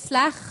head, je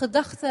verslagen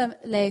gedachten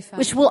leven.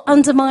 which will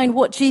undermine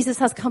what Jesus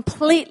has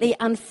completely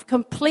and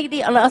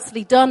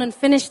utterly done and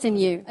finished in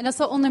you. En dat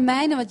zal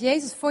ondermijnen wat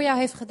Jezus voor jou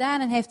heeft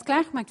gedaan en heeft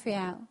klaargemaakt voor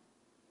jou.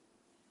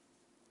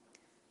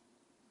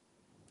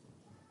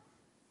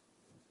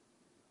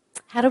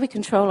 How do we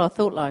control our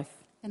thought life?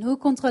 En hoe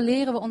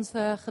controleren we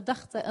onze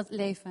gedachten het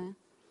leven?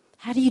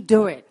 How do you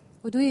do it?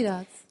 Hoe doe je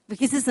dat?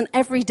 Because it's an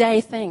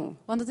everyday thing.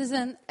 Want het is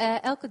een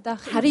elke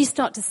dag. How do you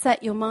start to set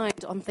your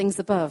mind on things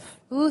above?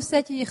 Hoe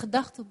zet je je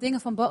gedachten op dingen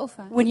van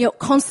boven? When you're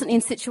constantly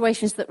in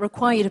situations that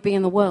require you to be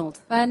in the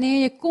world.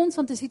 Wanneer je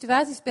constant in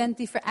situaties bent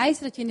die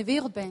vereisen dat je in de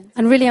wereld bent.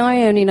 And really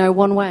I only know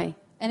one way.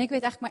 En ik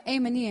weet eigenlijk maar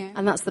één manier.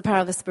 And that's the power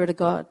of the Spirit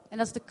of God. En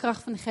dat is de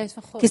kracht van de geest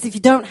van God. Because if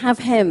you don't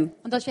have Him,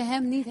 Want als je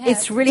hem niet it's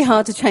hebt, really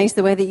hard to change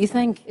the way that you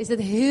think. is het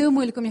heel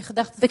moeilijk om je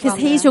gedachten te Because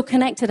He's veranderen. your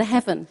connector to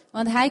heaven.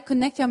 Want hij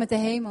connect jou met de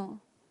hemel.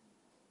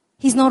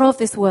 He's not of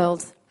this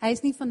world. Hij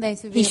is niet van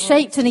deze He wereld.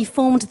 shaped and He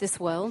formed this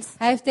world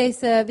Hij heeft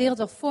deze wereld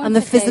al and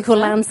the physical vormgegeven.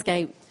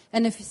 landscape.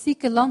 En een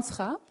fysieke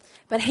landschap.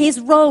 But His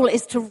role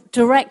is to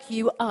direct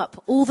you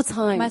up all the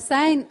time. Maar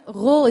zijn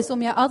rol is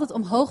om jou altijd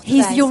omhoog te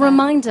He's your wijzen.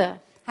 reminder.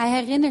 Hij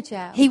herinnert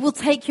jou. He will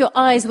take your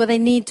eyes where they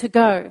need to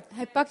go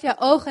Hij pakt jouw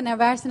ogen naar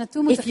waar ze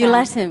naartoe moeten if you gaan.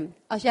 let Him.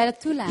 Als jij dat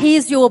toelaat. He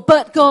is your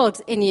but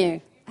God in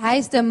you. Hij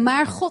is de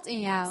maar God in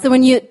jou. So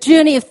when your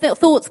journey of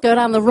thoughts go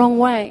down the wrong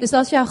way, Dus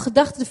als jouw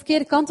gedachten de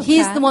verkeerde kant op He's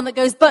the gaan, one that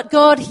goes, but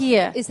God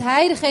here. is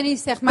hij degene die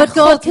zegt, maar But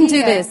God can do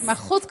hier. this. Maar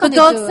God kan But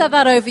dit God doen. said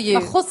that over you.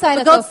 Maar God zei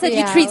But dat God over said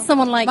you jou. treat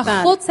someone like Maar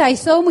that. God zei,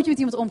 zo moet je met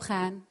iemand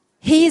omgaan.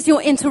 He is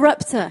your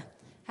interrupter.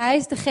 Hij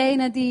is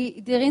degene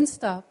die erin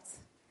stapt.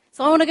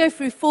 So I want to go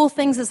through 4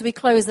 things as we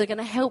close that are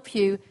going to help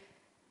you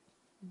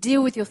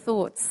deal with your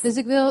thoughts. Dus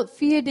ik wil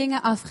 4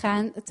 dingen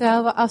afgaan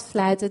terwijl we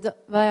afsluiten.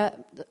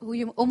 Hoe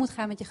je om moet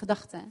gaan met je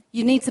gedachten.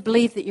 You need to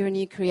believe that you're a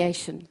new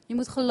creation. Je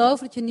moet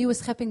geloven dat je een nieuwe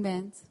schepping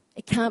bent.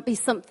 It can't be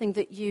something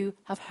that you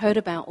have heard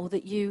about or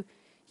that you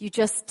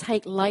just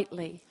take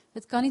lightly.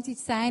 Het kan niet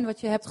iets zijn wat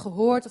je hebt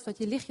gehoord of dat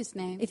je lichtjes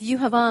neemt. If you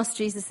have asked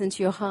Jesus into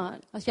your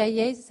heart, Als jij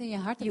Jezus in je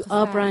hart hebt you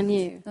are gevraagd, brand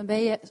new. dan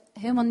ben je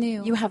helemaal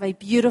nieuw. You have a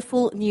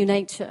beautiful new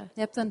nature. Je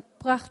hebt een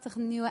prachtige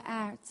nieuwe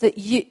aard. That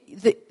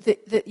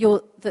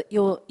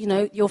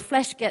your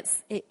flesh gets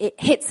it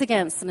hits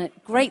against and it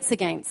grates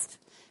against.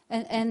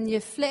 En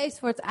je vlees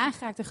wordt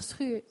aangeraakt en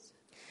geschuurd.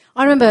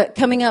 I remember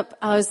coming up,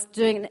 I was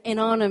doing in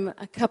Arnhem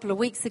a couple of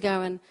weeks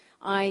ago, and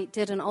I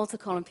did an altar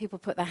call, and people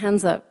put their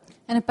hands up.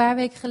 En een paar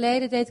weken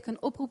geleden deed ik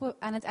een oproep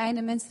aan het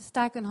einde. Mensen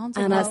staken hun hand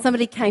And omhoog.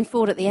 somebody came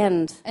forward at the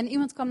end, En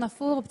iemand kwam naar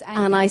voren op het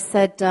einde. and I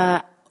said,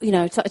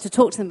 to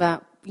talk to them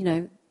about,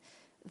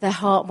 their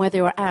heart and where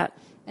they were at.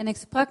 En ik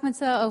sprak met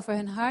ze over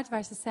hun hart,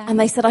 waar ze And zijn.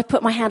 they said, I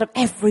put my hand up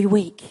every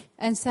week.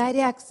 En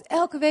zeiden, ja,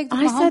 elke week doe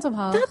ik I mijn hand said,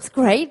 omhoog. that's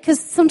great,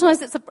 because sometimes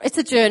it's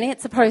a journey,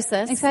 it's a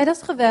process. Ik zei, dat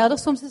is geweldig.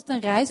 Soms is het een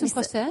reis, een I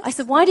proces.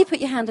 said, why do you put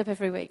your hand up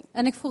every week?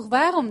 En ik vroeg,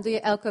 waarom doe je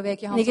elke week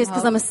je And he hand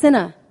goes, because I'm omhoog? a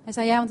sinner, Hij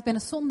zei, ja, want ik ben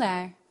een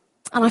zondaar.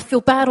 and I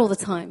feel bad all the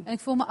time. En ik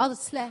voel me altijd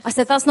slecht. I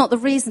said, that's not the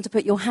reason to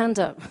put your hand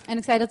up. En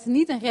ik zei, dat is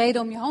niet een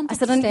reden om je hand I op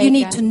said, te and you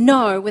need to steken.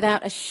 know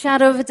without a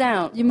shadow of a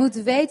doubt Je moet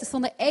weten,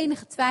 zonder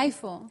enige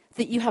twijfel,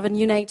 that you have a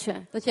new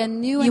nature. dat je een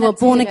nieuwe You are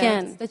natuur born hebt.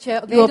 again. Dat je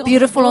You are wederom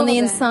beautiful on the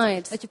geboren bent.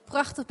 inside. Dat je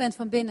prachtig bent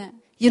van binnen.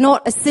 You're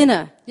not a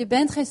sinner. Je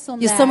bent geen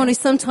You're someone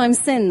zondaar. who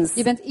sometimes sins.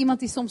 Je bent iemand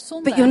die soms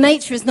But your zondaart.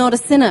 nature is not a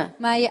sinner.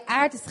 Maar je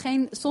aard is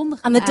geen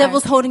zondige And the devil's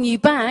aard. holding you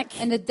back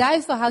En de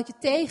duivel houdt je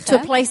to a tegen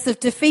place of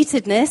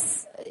defeatedness.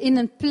 in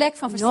een plek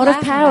van Not of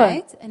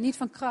verslagenheid en niet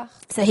van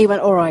kracht. So he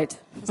went, all right.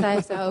 Dan zei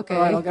hij zo, oké. All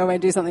right, I'll go away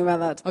and do something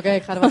about that. Oké,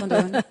 ik ga er wat aan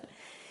doen.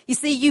 You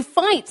see, you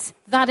fight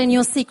that in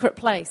your secret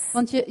place.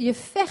 Want je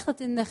vecht het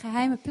in de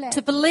geheime To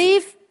plek.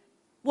 believe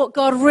what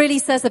God really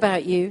says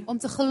about you Om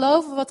te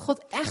geloven wat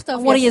God echt and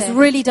over what je he has zegt.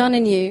 really done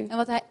in you. En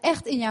wat hij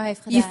echt in jou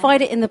heeft You gedaan.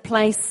 fight it in the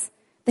place,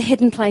 the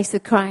hidden place of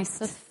Christ.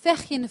 Dat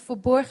vecht je in de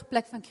verborgen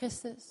plek van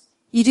Christus.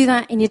 You do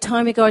that in your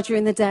time with God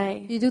during the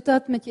day. Je doet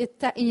dat met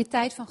in je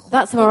tijd van God.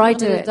 That's where I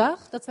do de it.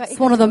 dag. Dat is waar It's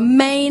ik one of dat the doe.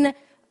 main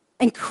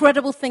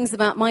incredible things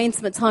about my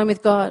intimate time with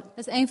God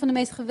Dat is een van de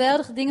meest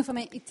geweldige dingen van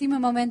mijn intieme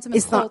momenten met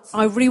is that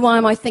God. I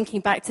rewire my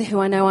thinking back to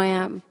who I know I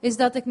am. Is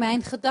dat ik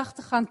mijn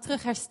gedachtegang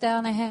terug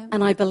herstel naar hem.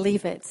 And I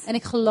believe it. En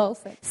ik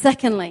geloof het.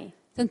 Secondly,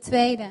 Ten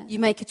tweede, you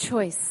make a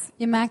choice.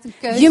 je maakt een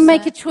keuze. You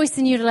make a choice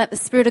in you to let the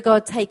Spirit of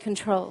God take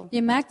control.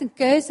 Je maakt een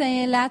keuze en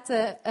je laat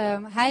de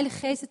Heilige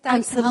Geest het And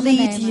thuis to in handen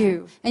lead nemen.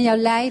 you. En jou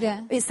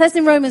leiden. It says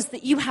in Romans that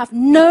you have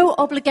no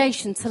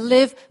obligation to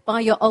live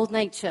by your old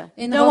nature.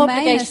 In No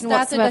Romeinen obligation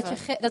staat er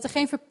whatsoever. dat er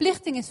geen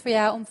verplichting is voor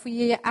jou om voor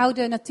je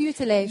oude natuur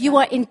te leven. You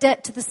are in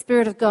debt to the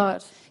Spirit of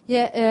God.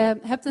 Je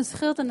hebt een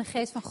schuld aan de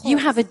Geest van God. You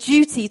have a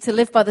duty to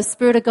live by the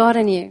Spirit of God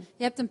in you.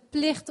 Je hebt een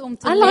plicht om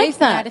te I like leven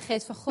naar that. de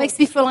Geest van God. Makes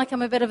me feel like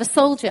I'm a bit of a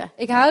soldier.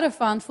 Ik hou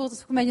ervan. Voelt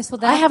alsof ik een beetje een I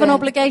soldaat have an ben.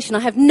 obligation.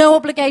 I have no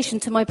obligation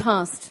to my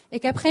past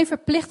Ik heb geen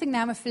verplichting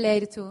naar mijn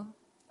verleden toe.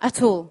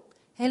 at all.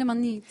 Helemaal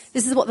niet.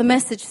 This is what the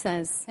message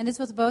says. En dit is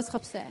wat de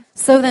boodschap zegt.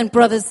 So then,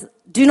 brothers,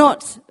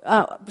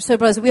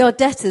 brothers, we are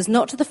debtors,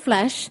 not to the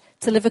flesh,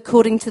 to live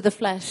according to the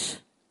flesh.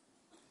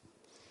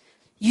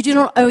 You do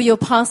not owe your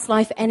past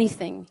life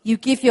anything. You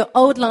give your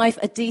old life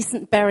a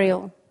decent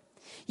burial.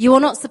 You are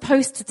not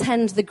supposed to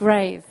tend the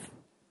grave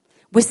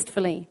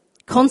wistfully,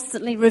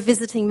 constantly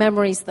revisiting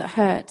memories that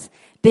hurt,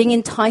 being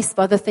enticed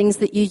by the things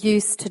that you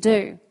used to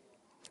do.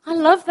 I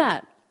love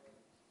that.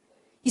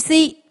 You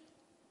see,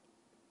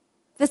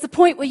 there's a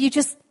point where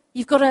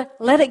you've got to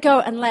let it go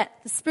and let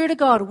the Spirit of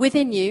God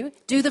within you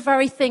do the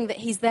very thing that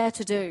He's there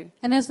to do.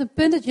 En er is een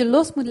punt dat je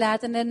los moet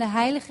laten en de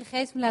Heilige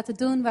Geest moet laten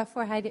doen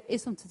waarvoor Hij er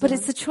is om te doen. But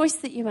it's a choice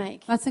that you make.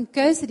 Maar het is een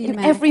keuze die je In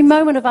maakt. every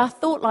moment of our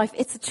thought life,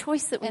 it's a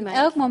choice that we En make.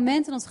 elk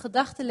moment in ons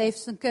gedachtenleven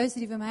is een keuze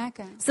die we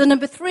maken. So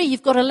number 3,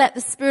 you've got to let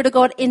the Spirit of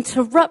God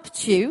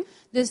interrupt you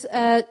Dus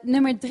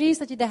nummer 3 is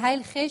dat je de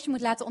Heilige Geest je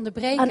moet laten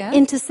onderbreken. and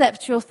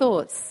intercept your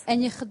thoughts.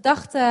 En je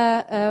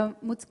gedachten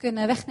moet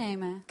kunnen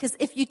wegnemen. Because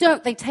if you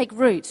don't, they take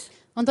root.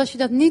 Want als je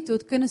dat niet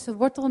doet, kunnen ze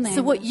wortel So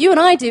nemen. what you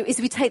and I do is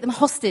we take them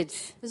hostage.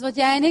 Dus wat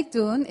jij en ik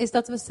doen, is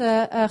dat we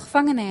ze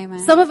gevangen nemen.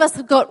 Some of us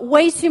have got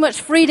way too much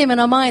freedom in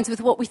our minds with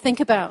what we think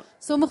about.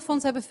 Sommigen van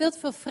ons hebben veel te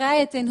veel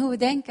vrijheid in hoe we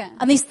denken.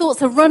 And these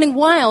thoughts are running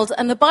wild.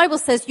 And the Bible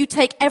says you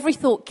take every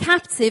thought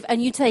captive and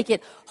you take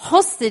it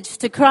hostage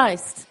to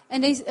Christ.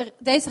 En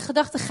deze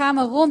gedachten gaan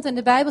maar rond. En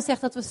de Bijbel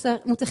zegt dat we ze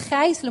moeten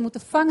gijzelen,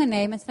 moeten vangen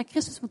nemen en ze naar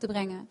Christus moeten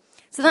brengen.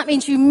 So that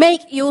means you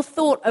make your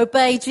thought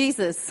obey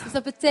Jesus. Dus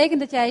dat betekent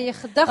dat jij je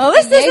gedachten Oh,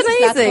 this Jezus isn't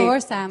laat easy.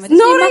 gehoorzamen. Het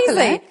It's is niet not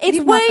makkelijk. easy. Het is It's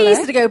niet way makkelijk.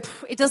 easy to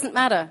go, it doesn't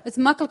matter. Het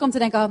is makkelijk om te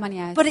denken, oh, het maakt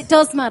niet uit. But it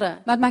does matter.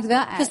 Maar het maakt wel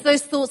Because uit.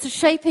 those thoughts are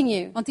shaping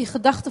you. Want die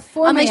gedachten And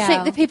vormen they jou.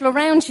 shape the people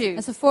around you.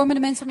 En ze vormen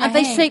de mensen om And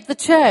je they heen. shape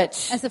the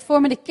church. En ze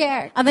vormen de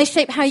kerk. And they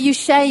shape how you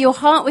share your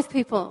heart with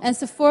people. En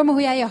ze vormen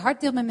hoe jij je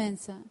hart deelt met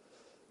mensen.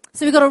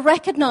 So we've got to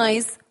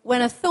recognize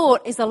when a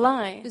thought is a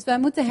lie. Dus wij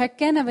moeten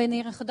herkennen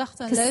wanneer een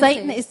gedachte een Because leugen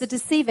Satan is. is the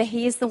deceiver. He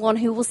is the one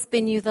who will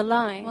spin you the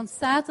lie. Want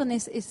Satan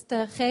is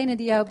degene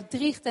die jou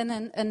bedriegt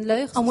en een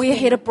leugen And we are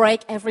here to spinnen.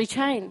 break every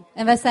chain.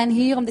 En wij zijn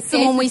hier om de So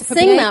when we ketens te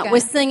sing that, verbreken.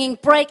 we're singing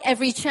break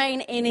every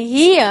chain in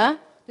here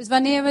Dus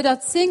wanneer we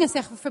dat zingen,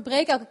 zeggen we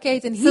verbreken elke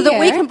keten so that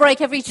we hier. can break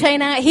every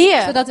chain out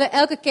here. Zodat we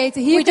elke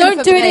keten hier We kunnen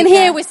don't do it in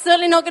verbreken. here. We're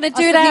certainly not going to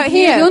Als do we it het out niet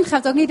hier here. doen, gaan we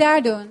het ook niet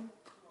daar doen.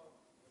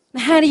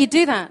 How do you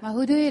do that? Maar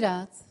hoe doe je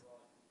dat?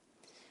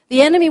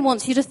 The enemy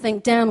wants you to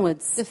think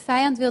downwards. De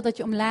vijand wil dat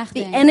je omlaag The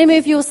denkt. enemy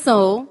of your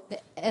soul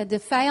De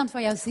vijand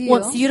van jouw ziel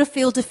wants you to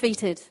feel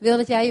defeated. wil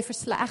dat jij je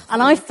verslagen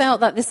And I voelt. felt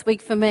that this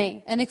week for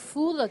me. En ik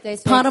voelde dat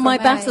deze Part week of voor my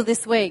mij. battle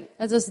this week.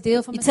 Dat was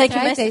deel van You mijn take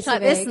a strijd message deze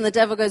like this and week. the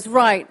devil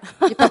goes, right,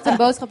 Je pakt een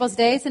boodschap als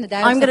deze en de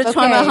duivel I'm going to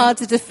zegt, try my oké, hard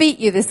to defeat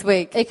you this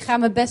week. ik ga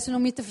mijn best doen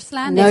om je te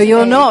verslaan No, deze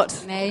you're week.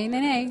 not.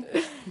 Nee.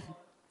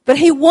 But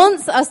he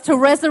wants us to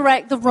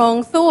resurrect the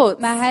wrong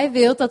thoughts. Maar hij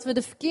wil dat we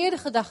de verkeerde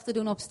gedachten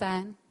doen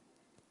opstaan.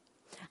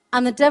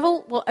 And the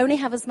devil will only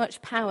have as much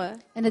power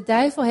En de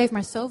duivel heeft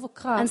maar zoveel and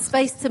kracht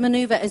space to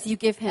maneuver as you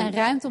give en him.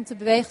 ruimte om te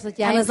bewegen zodat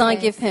jij And hem as I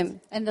geeft. give him.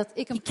 En dat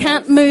ik hem He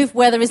can't geef. move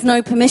where there is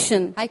no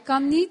permission. Hij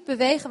kan niet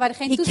bewegen waar er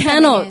geen He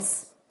toestemming cannot. is.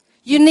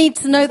 You need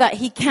to know that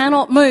he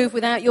cannot move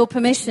without your Je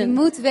permission.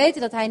 moet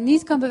weten dat hij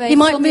niet kan He bewegen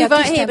might zonder move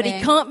jouw out here, but he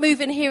toestemming. can't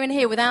move in here and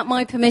here without my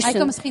Hij kan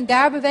permission. misschien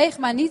daar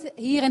bewegen, maar niet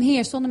hier en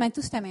hier zonder mijn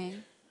toestemming.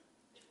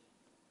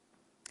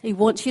 He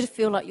wants you to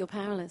feel like you're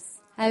powerless.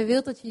 Hij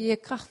wil dat je je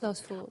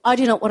krachtloos voelt. I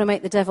do not want to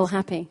make the devil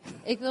happy.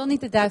 Ik wil niet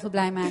de duivel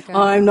blij maken.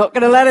 I'm not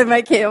going to let him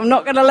make it. I'm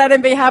not going to let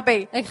him be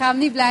happy. Ik ga hem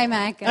niet blij I'm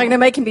going maken. to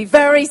make him be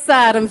very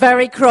sad and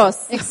very cross.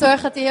 Ik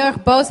zorg dat hij heel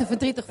erg boos en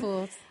verdrietig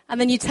voelt. And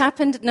then you tap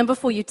into, number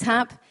 4, you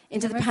tap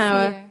into the Number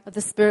power 4. of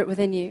the Spirit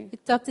within you. Je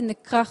tapt in de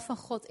kracht van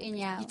God in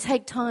jou. You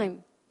take time.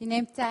 Je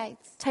neemt tijd.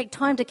 Take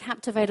time to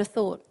captivate a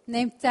thought.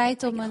 Neem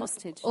tijd om Take it een,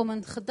 hostage. om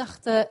een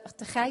gedachte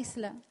te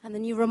gijzelen. And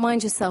then you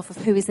remind yourself of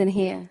who is in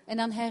here. En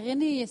dan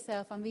herinner je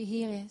jezelf aan wie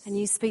hier is. And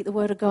you speak the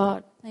word of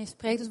God. En je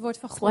spreekt het woord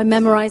van That's why God.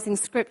 memorizing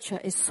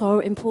scripture is so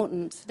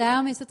important.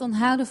 Daarom is het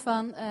onthouden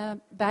van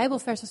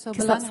Bijbelversen zo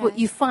Because that's what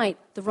belangrijk. you fight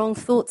the wrong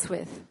thoughts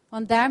with,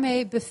 Want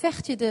daarmee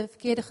bevecht je de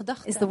verkeerde is the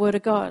gedachten.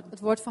 word of God. Het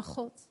woord van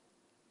God.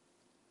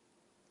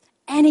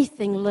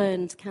 Anything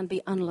learned can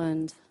be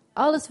unlearned.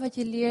 Alles wat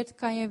je leert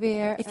kan je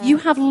weer If you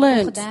have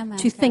learned ongedaan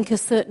to maken. think a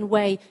certain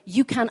way,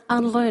 you can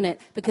unlearn it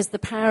because the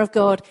power of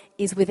God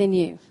is within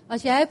you.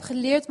 Als jij hebt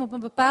geleerd om op een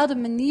bepaalde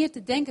manier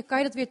te denken, kan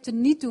je dat weer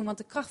teniet doen, want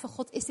de kracht van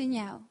God is in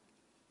jou.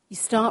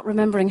 You start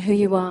remembering who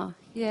you are.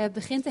 Je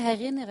begint te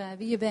herinneren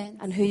wie je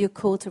bent. and who you're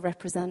called to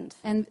represent.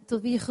 En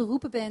tot wie je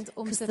geroepen bent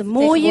om te Because the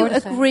more you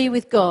vertegenwoordigen. agree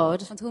with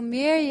God Want hoe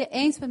meer je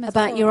eens bent met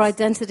about your God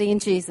identity in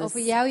Jesus, over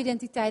jouw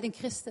identiteit in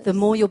Christus, the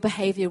more your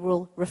behavior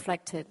will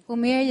reflect it. hoe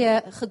meer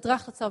je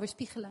gedrag dat zal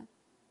weerspiegelen.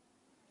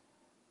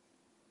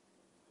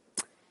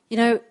 You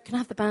know, can I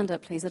have the band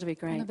up, please? That'd be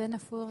Kan de great. band naar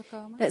voren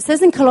komen? It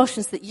says in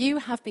Colossians that you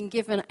have been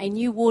given a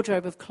new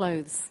wardrobe of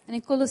clothes. En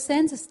in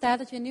Colossense staat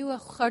dat je een nieuwe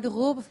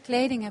garderobe of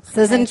kleding hebt It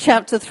says in gekregen.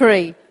 chapter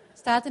 3,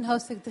 Staat in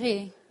hoofdstuk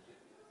 3.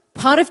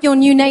 part of your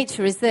new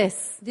nature is this,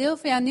 Deel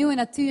van jouw nieuwe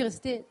natuur is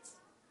dit.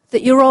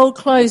 that your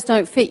old clothes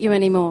don't fit you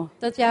anymore.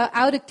 Dat jouw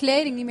oude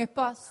kleding niet meer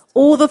past.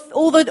 All the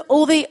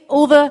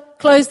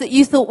clothes that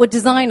you thought were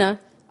designer,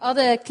 Al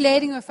de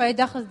kleding waarvan je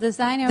dacht dat het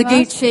designer the was.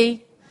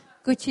 Gucci,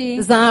 Gucci,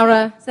 the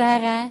Zara,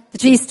 Zara, the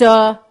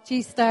G-Star,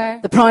 G-Star.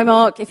 the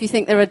Primark, if you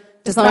think they're a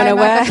designer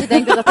Primark, als je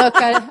wear. denkt dat dat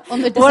ook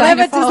onder designer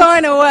Whatever valt.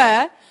 designer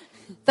wear,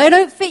 they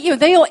don't fit you.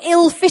 They are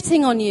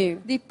ill-fitting on you.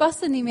 Die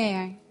passen niet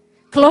meer.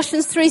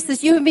 Colossians 3 says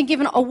you have been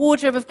given a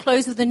wardrobe of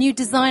clothes with a new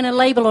designer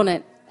label on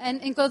it.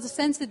 En in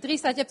Colossense 3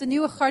 staat, je hebt een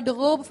nieuwe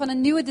garderobe van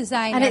een nieuwe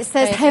designer And it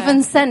says gekregen.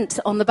 heaven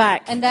sent on the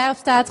back. En daarop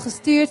staat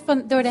gestuurd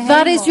door de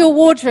That hemel. is your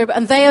wardrobe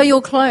and they are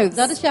your clothes.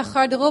 Dat is jouw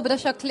garderobe, dat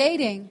is jouw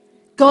kleding.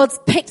 God's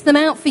picked them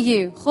out for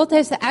you. God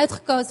heeft ze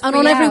uitgekozen And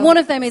voor on every jou. one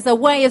of them is a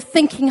way of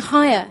thinking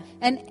higher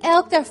En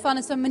elk daarvan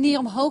is een manier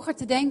om hoger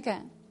te denken.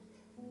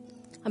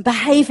 and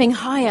behaving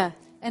higher.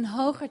 En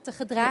hoger te It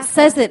gedragen.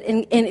 says it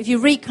if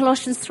you read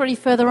Colossians 3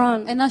 further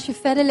on. En als je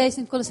verder leest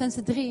in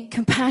Colossense 3,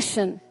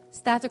 Compassion.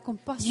 staat er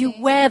compassie. You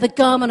wear the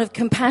garment of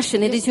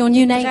compassion. It is your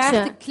new draagt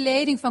nature. de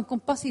kleding van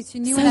compassie, het is je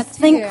nieuwe So natuur.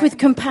 think with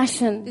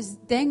compassion. Dus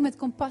denk met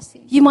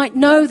compassie. You might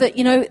know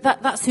that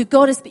that's who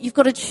God is, but you've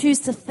got to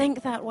choose to think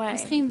that way.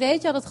 Misschien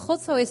weet je al dat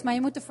God zo is, maar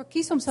je moet ervoor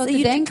kiezen om zo So te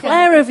you denken.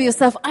 declare over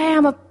yourself, I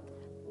am a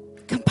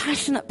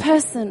compassionate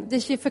person.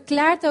 Dus je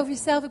verklaart over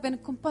jezelf, ik ben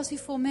een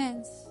compassievol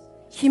mens.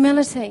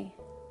 Humility.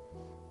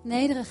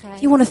 Nederigheid.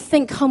 You want to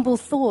think humble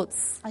thoughts.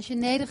 Als je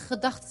nederige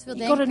gedachten wil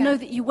You've got to know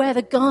denken, that you wear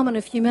the garment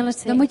of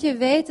humility. dan moet je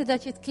weten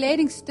dat je het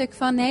kledingstuk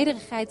van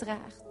nederigheid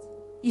draagt.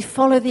 You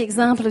follow the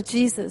example of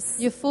Jesus.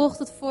 Je volgt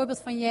het voorbeeld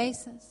van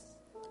Jezus.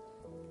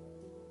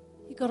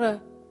 You've got a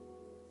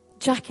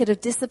jacket of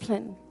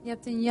discipline. Je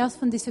hebt een jas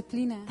van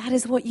discipline. That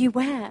is what you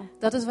wear.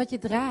 Dat is wat je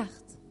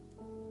draagt.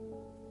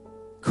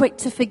 Quick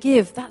to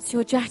forgive. That's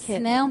your jacket.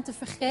 Snel om te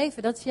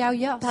vergeven, dat is jouw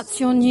jas. That's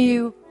your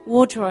new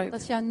wardrobe. Dat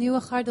is jouw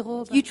nieuwe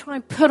garderobe. You try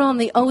and put on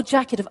the old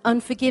jacket of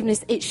unforgiveness.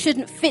 It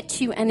shouldn't fit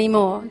you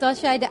anymore. Want als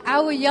jij de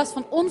oude jas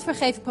van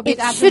onvergeven probeert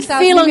It aan te doen, should zou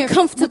het feel niet meer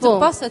uncomfortable.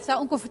 moeten passen. Het zou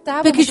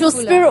oncomfortabel Because your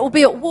moeten spirit voelen.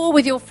 will be at war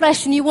with your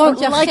flesh and you won't Want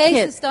jouw like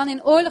geest it. is dan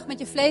in oorlog met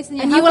je vlees en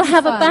je And you houdt will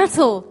er niet have a van.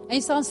 battle. En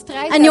je zal een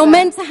strijd And you're hebben.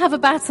 meant to have a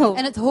battle.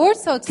 En het hoort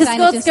zo te Because zijn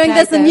dat je een God's going,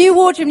 strijd there's a hebt. new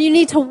wardrobe, you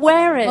need to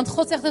wear Want it.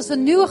 God zegt, dat is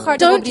een nieuwe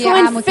garderobe Don't die je try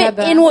aan and moet fit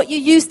hebben. in what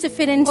you used to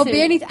fit into.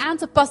 Probeer niet aan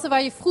te passen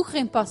waar je vroeger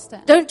in paste.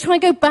 Don't try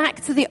and go back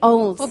to the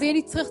old. Probeer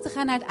niet terug te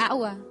gaan naar het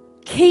oude.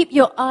 Keep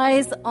your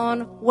eyes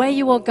on where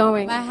you are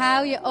going. Maar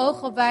hou je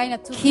ogen op waar je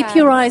naartoe Keep gaat.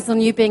 your eyes on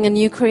you being a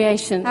new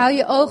creation. Hou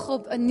je ogen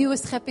op een nieuwe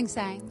schepping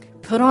zijn.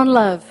 Put on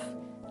love,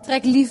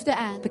 Trek liefde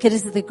aan. because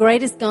it is the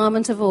greatest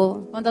garment of all.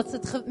 Want dat is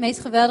het meest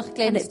geweldige And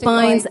it kledingstuk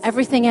binds ooit.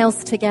 everything else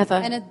En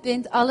together het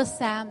bindt alles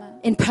samen.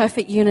 in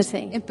perfect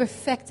unity. In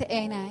perfecte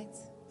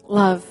eenheid.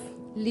 Love.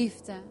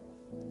 Liefde.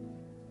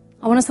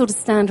 I want us all to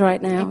stand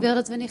right Ik now. wil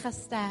dat we nu gaan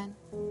staan.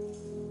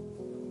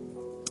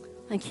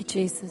 Thank you,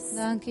 Jesus.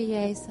 Dank je,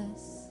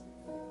 Jezus.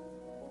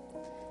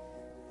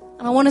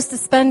 And I want us to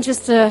spend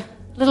just a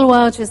little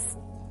while just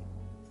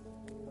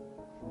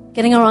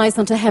getting our eyes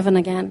onto heaven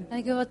again. En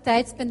ik wil wat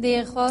tijd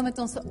spenderen gewoon met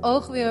onze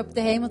ogen weer op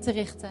de hemel te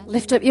richten.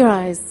 Lift up your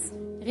eyes.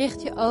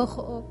 Richt je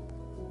ogen op.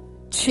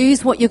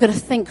 Choose what you're going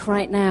to think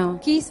right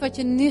now. Kies wat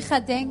je nu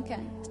gaat denken.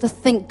 To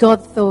think God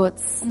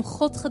thoughts. Om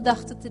God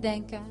gedachten te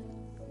denken.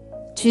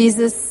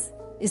 Jesus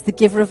is the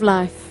giver of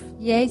life.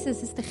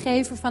 Jezus is de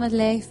gever van het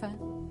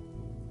leven.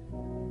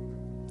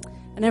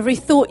 And every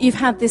thought you've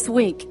had this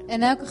week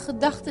En elke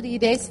gedachte die je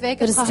deze week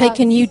that hebt has gehad,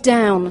 taken you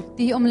down,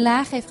 die je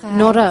omlaag heeft gehaald,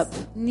 not up.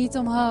 niet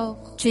omhoog.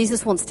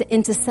 Jesus wants to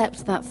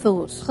intercept that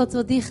thought God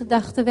wil die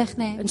gedachte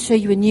wegnemen. and show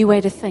you a new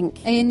way to think.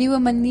 En je een nieuwe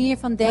manier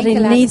van But denken he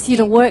laten needs you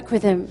to zien. work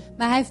with him.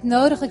 Maar hij heeft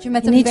nodig dat je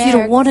met He hem needs you to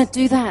werkt. want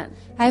to do that.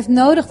 Hij heeft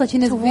nodig dat je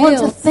het To want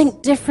to wilt. think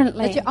Dat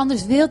differently. je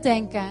anders wilt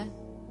denken.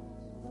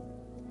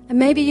 And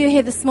maybe you're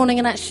here this morning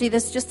and actually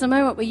there's just a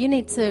moment where you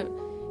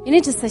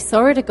need to say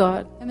sorry to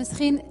God. En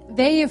misschien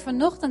ben je hier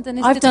vanochtend en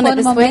is I've dit done gewoon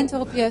it een this moment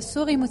waarop je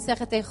sorry moet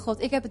zeggen tegen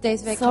God. Ik heb het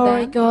deze week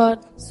Sorry gedaan. God,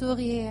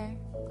 Sorry Heer.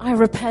 I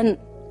repent.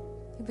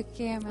 Ik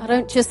bekeer I me.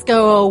 don't just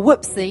go, oh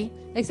whoopsie.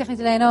 Ik zeg niet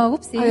alleen, oh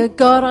oepsie. I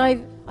go, God, I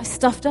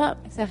stuffed up.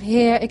 Ik zeg,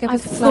 Heer, ik heb het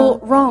I've verklaard.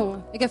 thought wrong.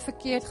 Ik heb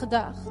verkeerd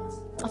gedacht.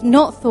 I've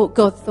not thought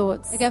God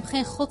thoughts. Ik heb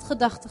geen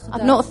Godgedachten I've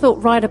gedacht. not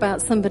thought right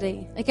about somebody.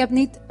 Ik heb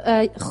niet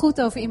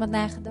goed over iemand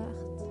nagedacht.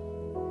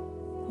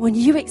 When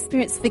you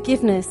experience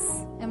forgiveness,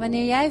 En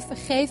wanneer jij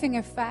vergeving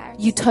ervaart,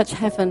 you touch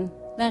heaven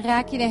dan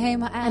raak je de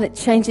hemel and aan. it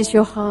changes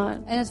your heart.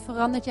 En het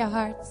verandert jouw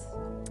hart.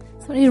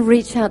 So want you to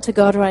reach out to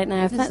God right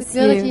now, if Dus ik that's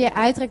wil dat je you. je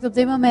uittrekt op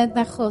dit moment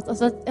naar God.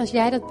 Als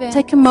jij dat bent.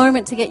 Take a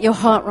moment to get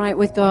your heart right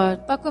with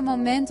God, Pak een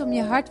moment om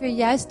je hart weer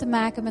juist te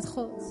maken met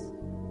God.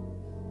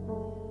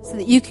 so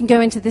that you can go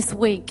into this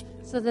week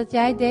Zodat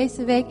jij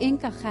deze week in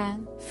kan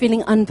gaan.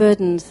 feeling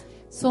unburdened,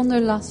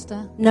 Zonder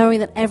lasten. knowing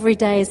that every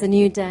day is a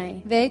new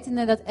day,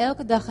 Wetende dat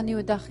elke dag een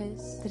nieuwe dag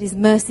is. that His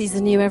mercies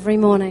are new every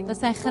morning. Dat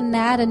zijn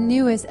genade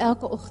nieuw is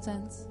elke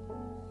ochtend.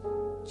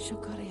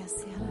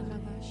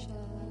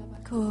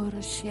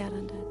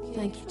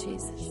 Thank you,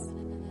 Jesus.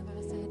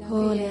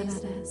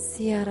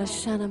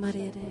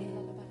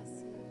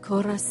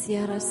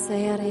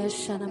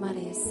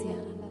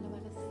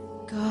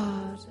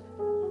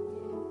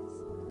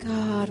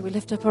 God, we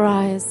lift up our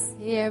eyes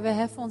Heer, we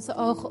heffen onze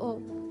ogen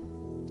op.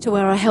 to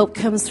where our help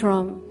comes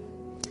from,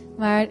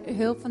 Waar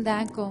hulp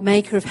vandaan komt.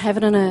 Maker of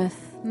heaven and earth.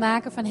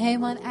 Maker van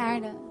hemel en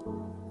aarde.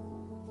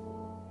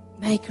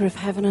 Maker of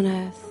heaven and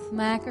earth.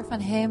 Maker van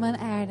hemel en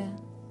aarde.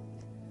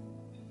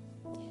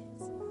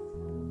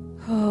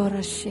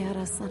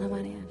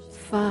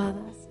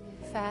 Father.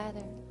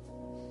 Vader.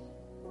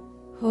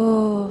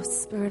 Oh,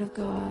 Spirit of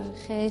God.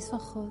 Geest van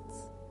God.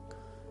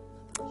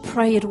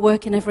 Pray you'd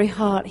work in every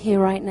heart here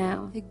right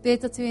now. Ik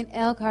bid dat u in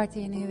elk hart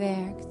hier nu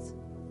werkt.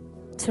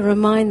 To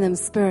remind them,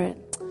 Spirit,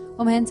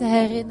 Om hen te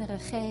herinneren,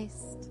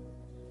 geest.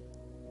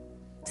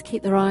 to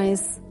keep their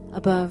eyes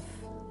above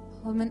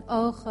Om hun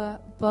ogen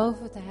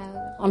boven te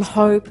houden. on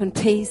hope and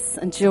peace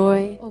and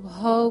joy. Op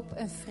hoop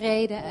en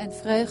vrede en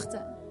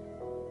vreugde.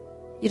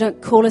 You don't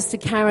call us to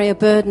carry a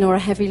burden or a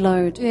heavy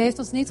load. U heeft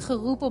ons niet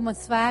geroepen om een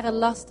zware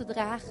last te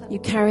dragen. You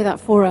carry that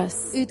for us.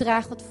 U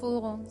draagt dat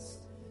voor ons.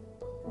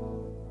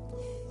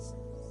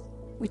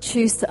 We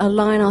choose to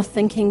align our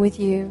thinking with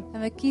you. En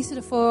we kiezen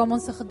ervoor om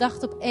onze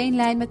gedachten op één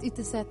lijn met u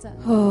te zetten.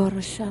 Oh,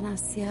 Roshana,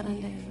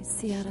 Siarande,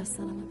 Siara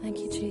Sanama. Thank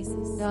you,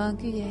 Jesus.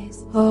 Dank u,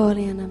 Jezus. Oh,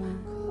 Rianama.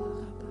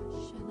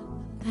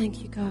 Thank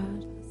you,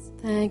 God.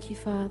 Thank you,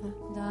 Father.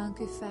 Dank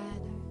u,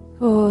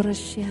 Vader. Oh,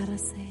 Roshiara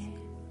Se.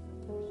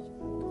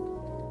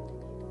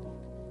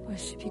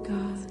 Worship you,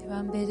 God. We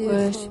aanbidden u,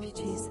 Worship God.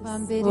 you, Jesus. We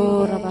aanbidden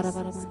Oh, u,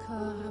 Rabarabaraba. Jezus.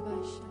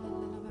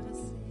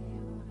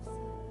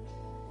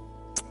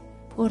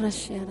 Oh,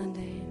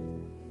 Roshiarande.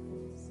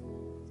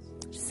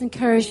 Just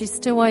encourage you,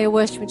 still while you're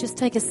worshiping, just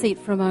take a seat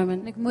for a En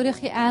moment. ik moedig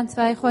je aan,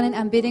 terwijl je gewoon in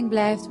aanbidding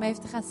blijft, om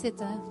even te gaan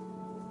zitten.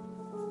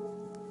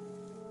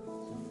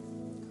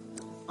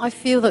 I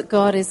feel that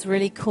God is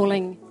really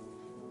calling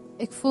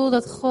Ik voel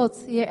dat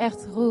God hier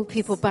echt roept.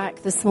 people back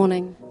this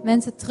morning,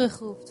 Mensen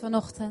terugroept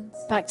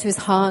vanochtend. back to His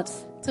heart.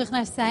 Terug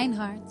naar zijn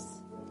hart.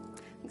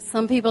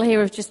 Some people here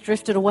have just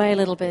drifted away a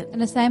little bit. En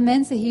er zijn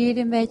mensen hier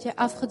die een beetje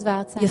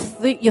afgedwaald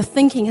zijn. Your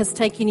thinking has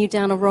taken you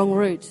down a wrong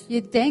route.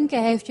 Je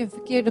denken heeft je een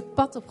verkeerde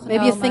pad opgenomen.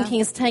 Maybe your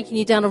thinking has taken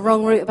you down a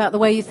wrong route about the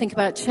way you think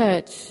about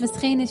church.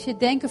 Misschien is je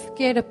denken een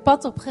verkeerde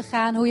pad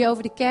opgegaan hoe je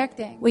over de kerk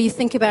denkt. Where you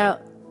think about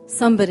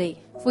somebody,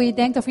 Of hoe je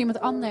denkt over iemand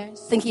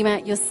anders. thinking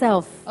about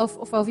yourself. Of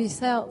over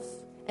jezelf.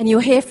 And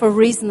you're here for a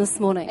reason this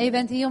En morning. je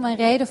bent hier om een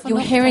reden You're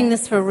hearing vanochtend.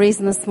 this for a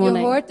reason this Je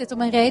morning. hoort dit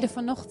om een reden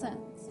vanochtend.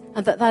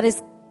 And that is,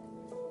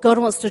 God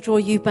wants to draw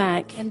you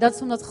back En dat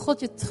is omdat God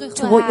je terug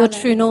to wil what your halen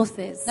true north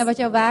is. naar wat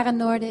jouw ware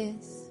noorden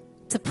is.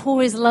 To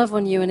pour His love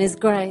on you and His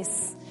grace.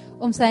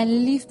 Om zijn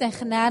liefde en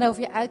genade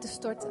over je uit te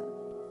storten.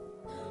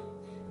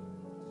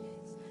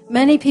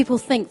 Many people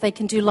think they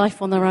can do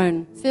life on their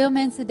own. Veel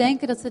mensen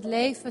denken dat ze het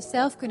leven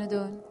zelf kunnen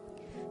doen.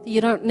 That you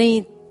don't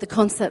need the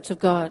concept of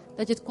God.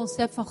 Dat je het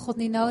concept van God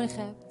niet nodig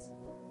hebt.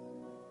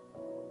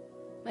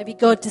 Maybe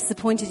God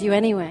disappointed you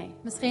anyway.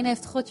 Misschien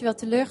heeft God je wel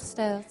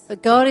teleurgesteld. But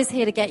God is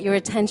here to get your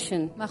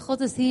attention. Maar God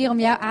is hier om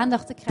jouw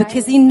aandacht te krijgen.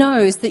 Because He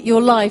knows that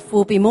your life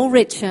will be more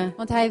richer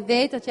Want hij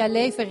weet dat jouw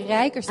leven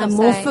rijker zal and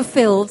more zijn.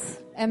 fulfilled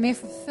En meer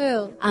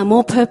vervuld. and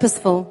more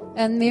purposeful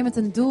En meer met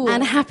een doel.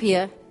 and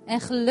happier En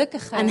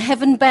gelukkiger. and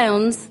heaven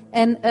bound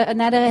En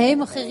naar de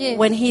hemel gericht.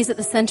 when He is at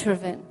the center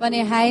of it.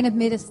 Wanneer hij in het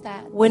midden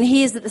staat. When He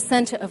is at the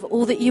center of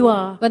all that you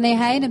are. Wanneer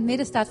hij in het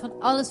midden staat van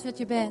alles wat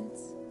je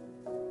bent.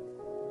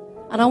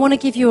 And I want to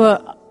give you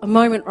a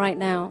moment right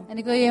now. En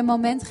ik wil je een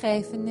moment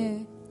geven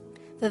nu.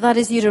 That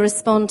is you to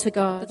respond to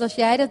Dat God. als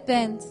jij dat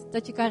bent,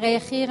 dat je kan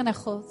reageren naar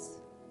God.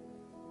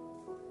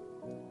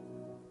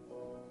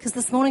 Because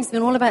this morning's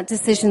been all about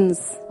decisions.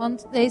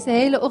 Want deze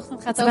hele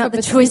ochtend gaat It's over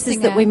about the choices that we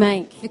beslissingen.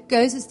 make. De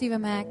keuzes die we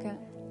maken.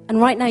 And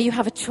right now you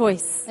have a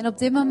choice. En op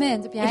dit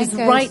moment heb jij It een is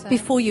keuze. right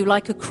before you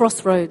like a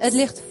crossroads. Het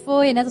ligt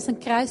voor je net als een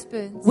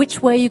kruispunt. Which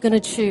way are you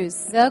going to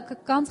choose? Welke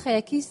kant ga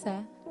jij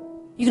kiezen?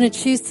 You're going to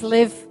choose to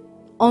live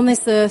on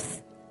this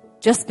earth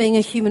just being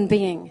a human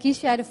being. Kies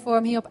jij ervoor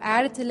om hier op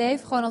aarde te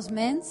leven, gewoon als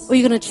mens? Or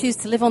you're going to choose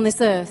to live on this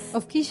earth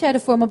Of kies jij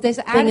ervoor om op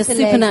deze being aarde a te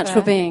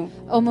supernatural leven? being.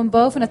 Om een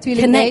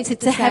bovennatuurlijk wezen Connected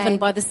te to heaven zijn.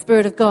 by the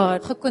Spirit of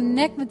God.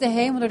 Geconnect met de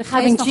hemel door de geest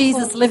Having van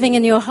Jesus God. living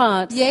in your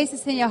heart.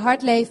 Jezus in je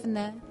hart levende.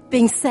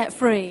 Being set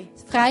free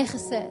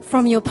Vrijgezet.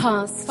 from your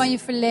past. Van je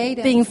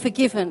verleden. Being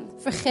forgiven.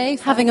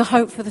 Vergeven. Having a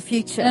hope for the En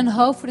future. een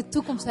hoop voor de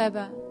toekomst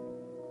hebben.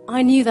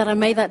 I knew that I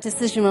made that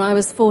decision when I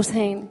was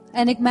 14.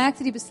 En ik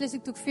maakte die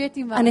beslissing toen ik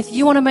 14 was. And if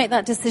you want to make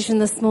that decision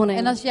this morning,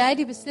 En als jij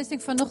die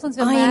beslissing vanochtend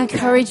wil I maken,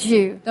 encourage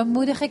you. dan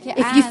moedig ik je If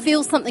you aan.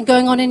 feel something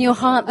going on in your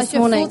heart Als this je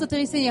voelt morning, dat er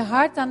iets in je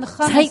hart aan de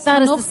gang take is that as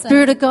the vanochtend,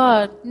 Spirit of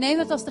God. neem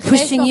het als de pushing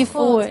geest van you God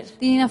forward.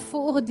 die je naar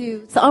voren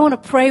duwt. So I want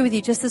to pray with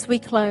you just as we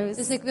close.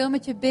 Dus ik wil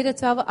met je bidden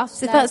terwijl we So if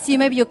afsluiten. that's you,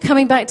 maybe you're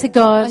coming back to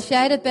God. Als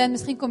jij dat bent,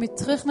 misschien kom je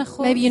terug naar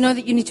God. Maybe you know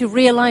that you need to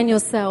realign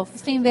yourself.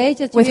 Misschien weet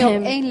je dat je with weer op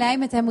him. één lijn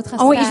met hem moet gaan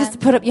I want you staan. just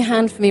to put up your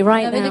hand for me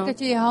right Dan wil ik now. dat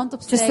je je hand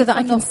Just opsteekt so that I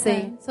can vanochtend,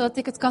 see. zodat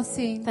ik het kan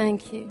zien.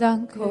 Thank you.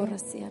 Dank u.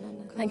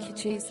 Thank you,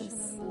 Jesus.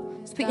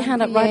 Just put your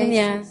hand up right in the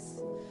air.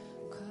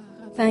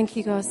 Thank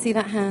you, God. See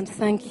that hand.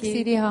 Thank Ik zie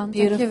you. die hand.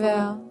 Beautiful.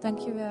 Dankjewel.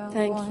 Dankjewel.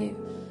 Thank Mooi. you.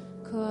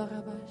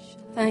 Korabash.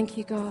 Thank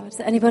you, God. Is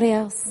there anybody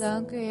else?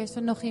 Dank u. Is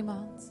er nog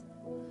iemand?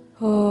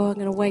 Oh, I'm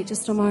going to wait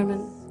just a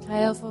moment. Ik ga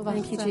heel veel Thank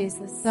wachten. you,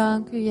 Jesus.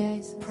 Dank u,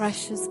 Jezus.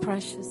 Precious,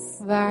 precious.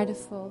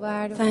 Waardevol,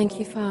 waardevol. Thank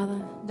you,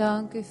 Father.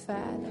 Dank u,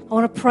 Vader. I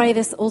want to pray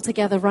this all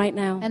together right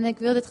now En ik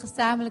wil dit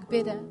gezamenlijk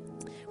bidden.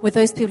 with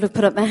those people who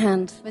put up their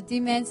hand. Met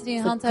die mensen die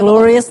hun It's hand a hebben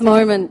glorious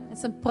opgestoken. moment. Het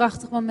is een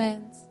prachtig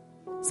moment.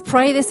 Let's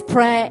pray this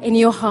prayer in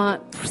your heart.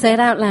 Say it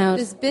out loud.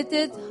 Dus bid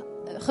dit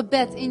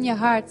gebed in je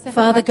hart. Zeg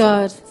Father het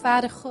hardop. God.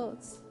 Vader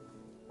God.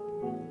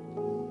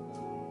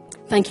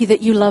 Thank you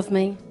that you love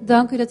me.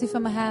 Dank u dat u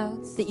van me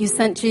houdt. That you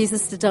sent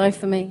Jesus to die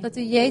for me. Dat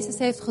u Jezus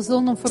heeft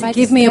gezonden om voor To mij te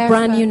give me a sterven.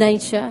 brand new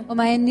nature. Om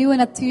mij een nieuwe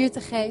natuur te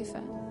geven.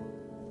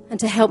 And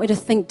to help me to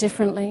think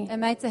differently. En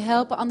mij te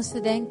helpen anders te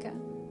denken.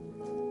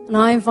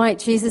 And I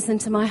invite Jesus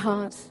into my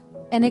heart.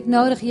 En ik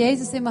nodig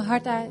Jezus in mijn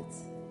hart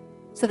uit.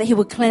 So that he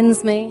will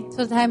cleanse me.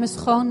 Zodat hij me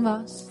schoon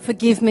was.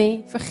 Forgive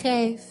me.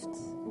 Vergeeft.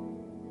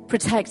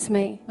 Protect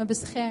me. Me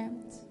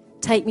beschermt.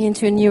 Take me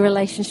into a new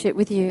relationship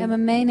with En you. me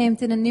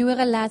meeneemt in een nieuwe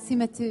relatie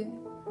met u.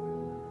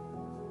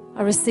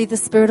 I receive the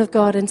Spirit of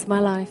God into my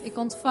life. Ik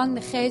ontvang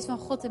de geest van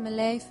God in mijn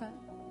leven.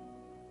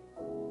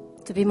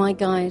 To be my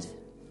guide.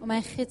 Om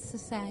mijn gids te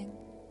zijn.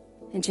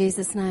 In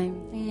Jesus' name.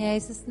 In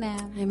Jezus'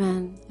 naam.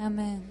 Amen.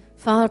 Amen.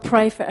 Father, I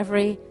pray for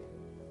every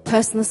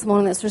person this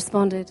morning that's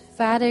responded.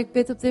 Vader, ik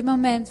bid op dit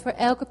moment voor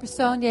elke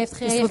persoon die heeft This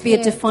will be a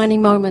gereageerd.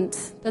 defining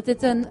moment. Dat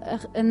dit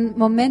een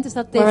moment is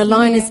dat Where a line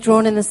is definieert.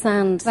 drawn in the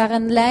sand. Waar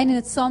een lijn in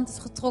het zand is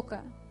getrokken.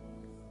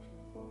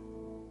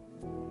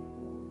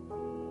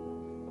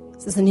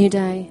 This is a new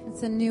day. Het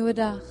is een nieuwe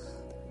dag.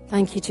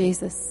 Thank you,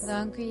 Jesus.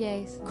 Dank u,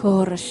 Jezus.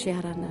 Praise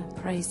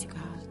you,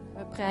 God.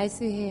 We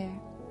prijzen u, Heer.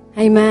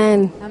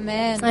 Amen.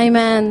 Amen.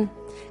 Amen.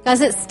 Guys,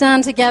 let's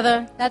stand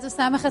together. Laten we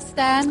samen gaan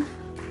staan.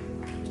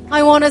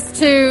 I want us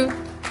to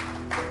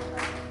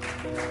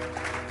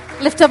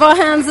lift up our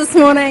hands this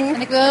morning.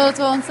 En ik wil dat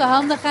we onze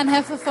handen gaan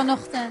heffen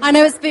vanochtend. I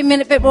know it's been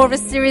a bit more of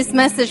a serious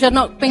message. I've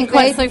not been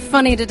quite so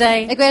funny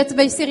today. Ik weet dat het een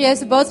beetje een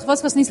serieuze boodschap was.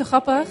 Het was niet zo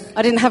grappig.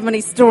 I didn't have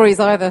many stories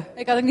either.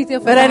 Ik had ook niet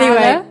heel veel But anyway.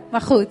 verhalen.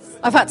 Maar goed.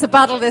 I've had to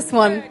battle this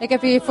one. Ik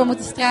heb hiervoor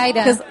moeten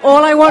strijden. Because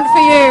all I want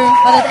for you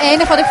Want het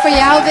enige wat ik voor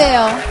jou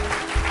wil.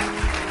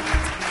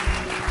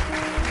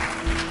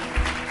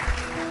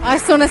 I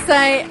just want to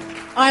say,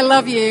 I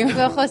love Ik you.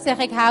 wil gewoon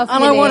zeggen, ik hou van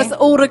And I want us jullie.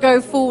 all to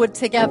go forward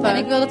En ik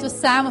together. wil dat we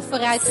samen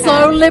vooruit So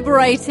gaan.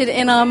 liberated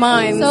in our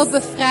minds. Zo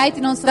bevrijd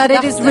in onze That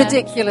it is gedachten.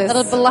 ridiculous. Dat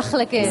het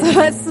belachelijk is.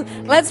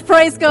 Let's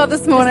praise God this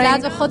Dus morning.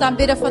 laten we God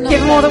aanbidden Give him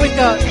vanochtend. all that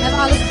we've got. En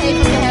alles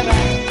geven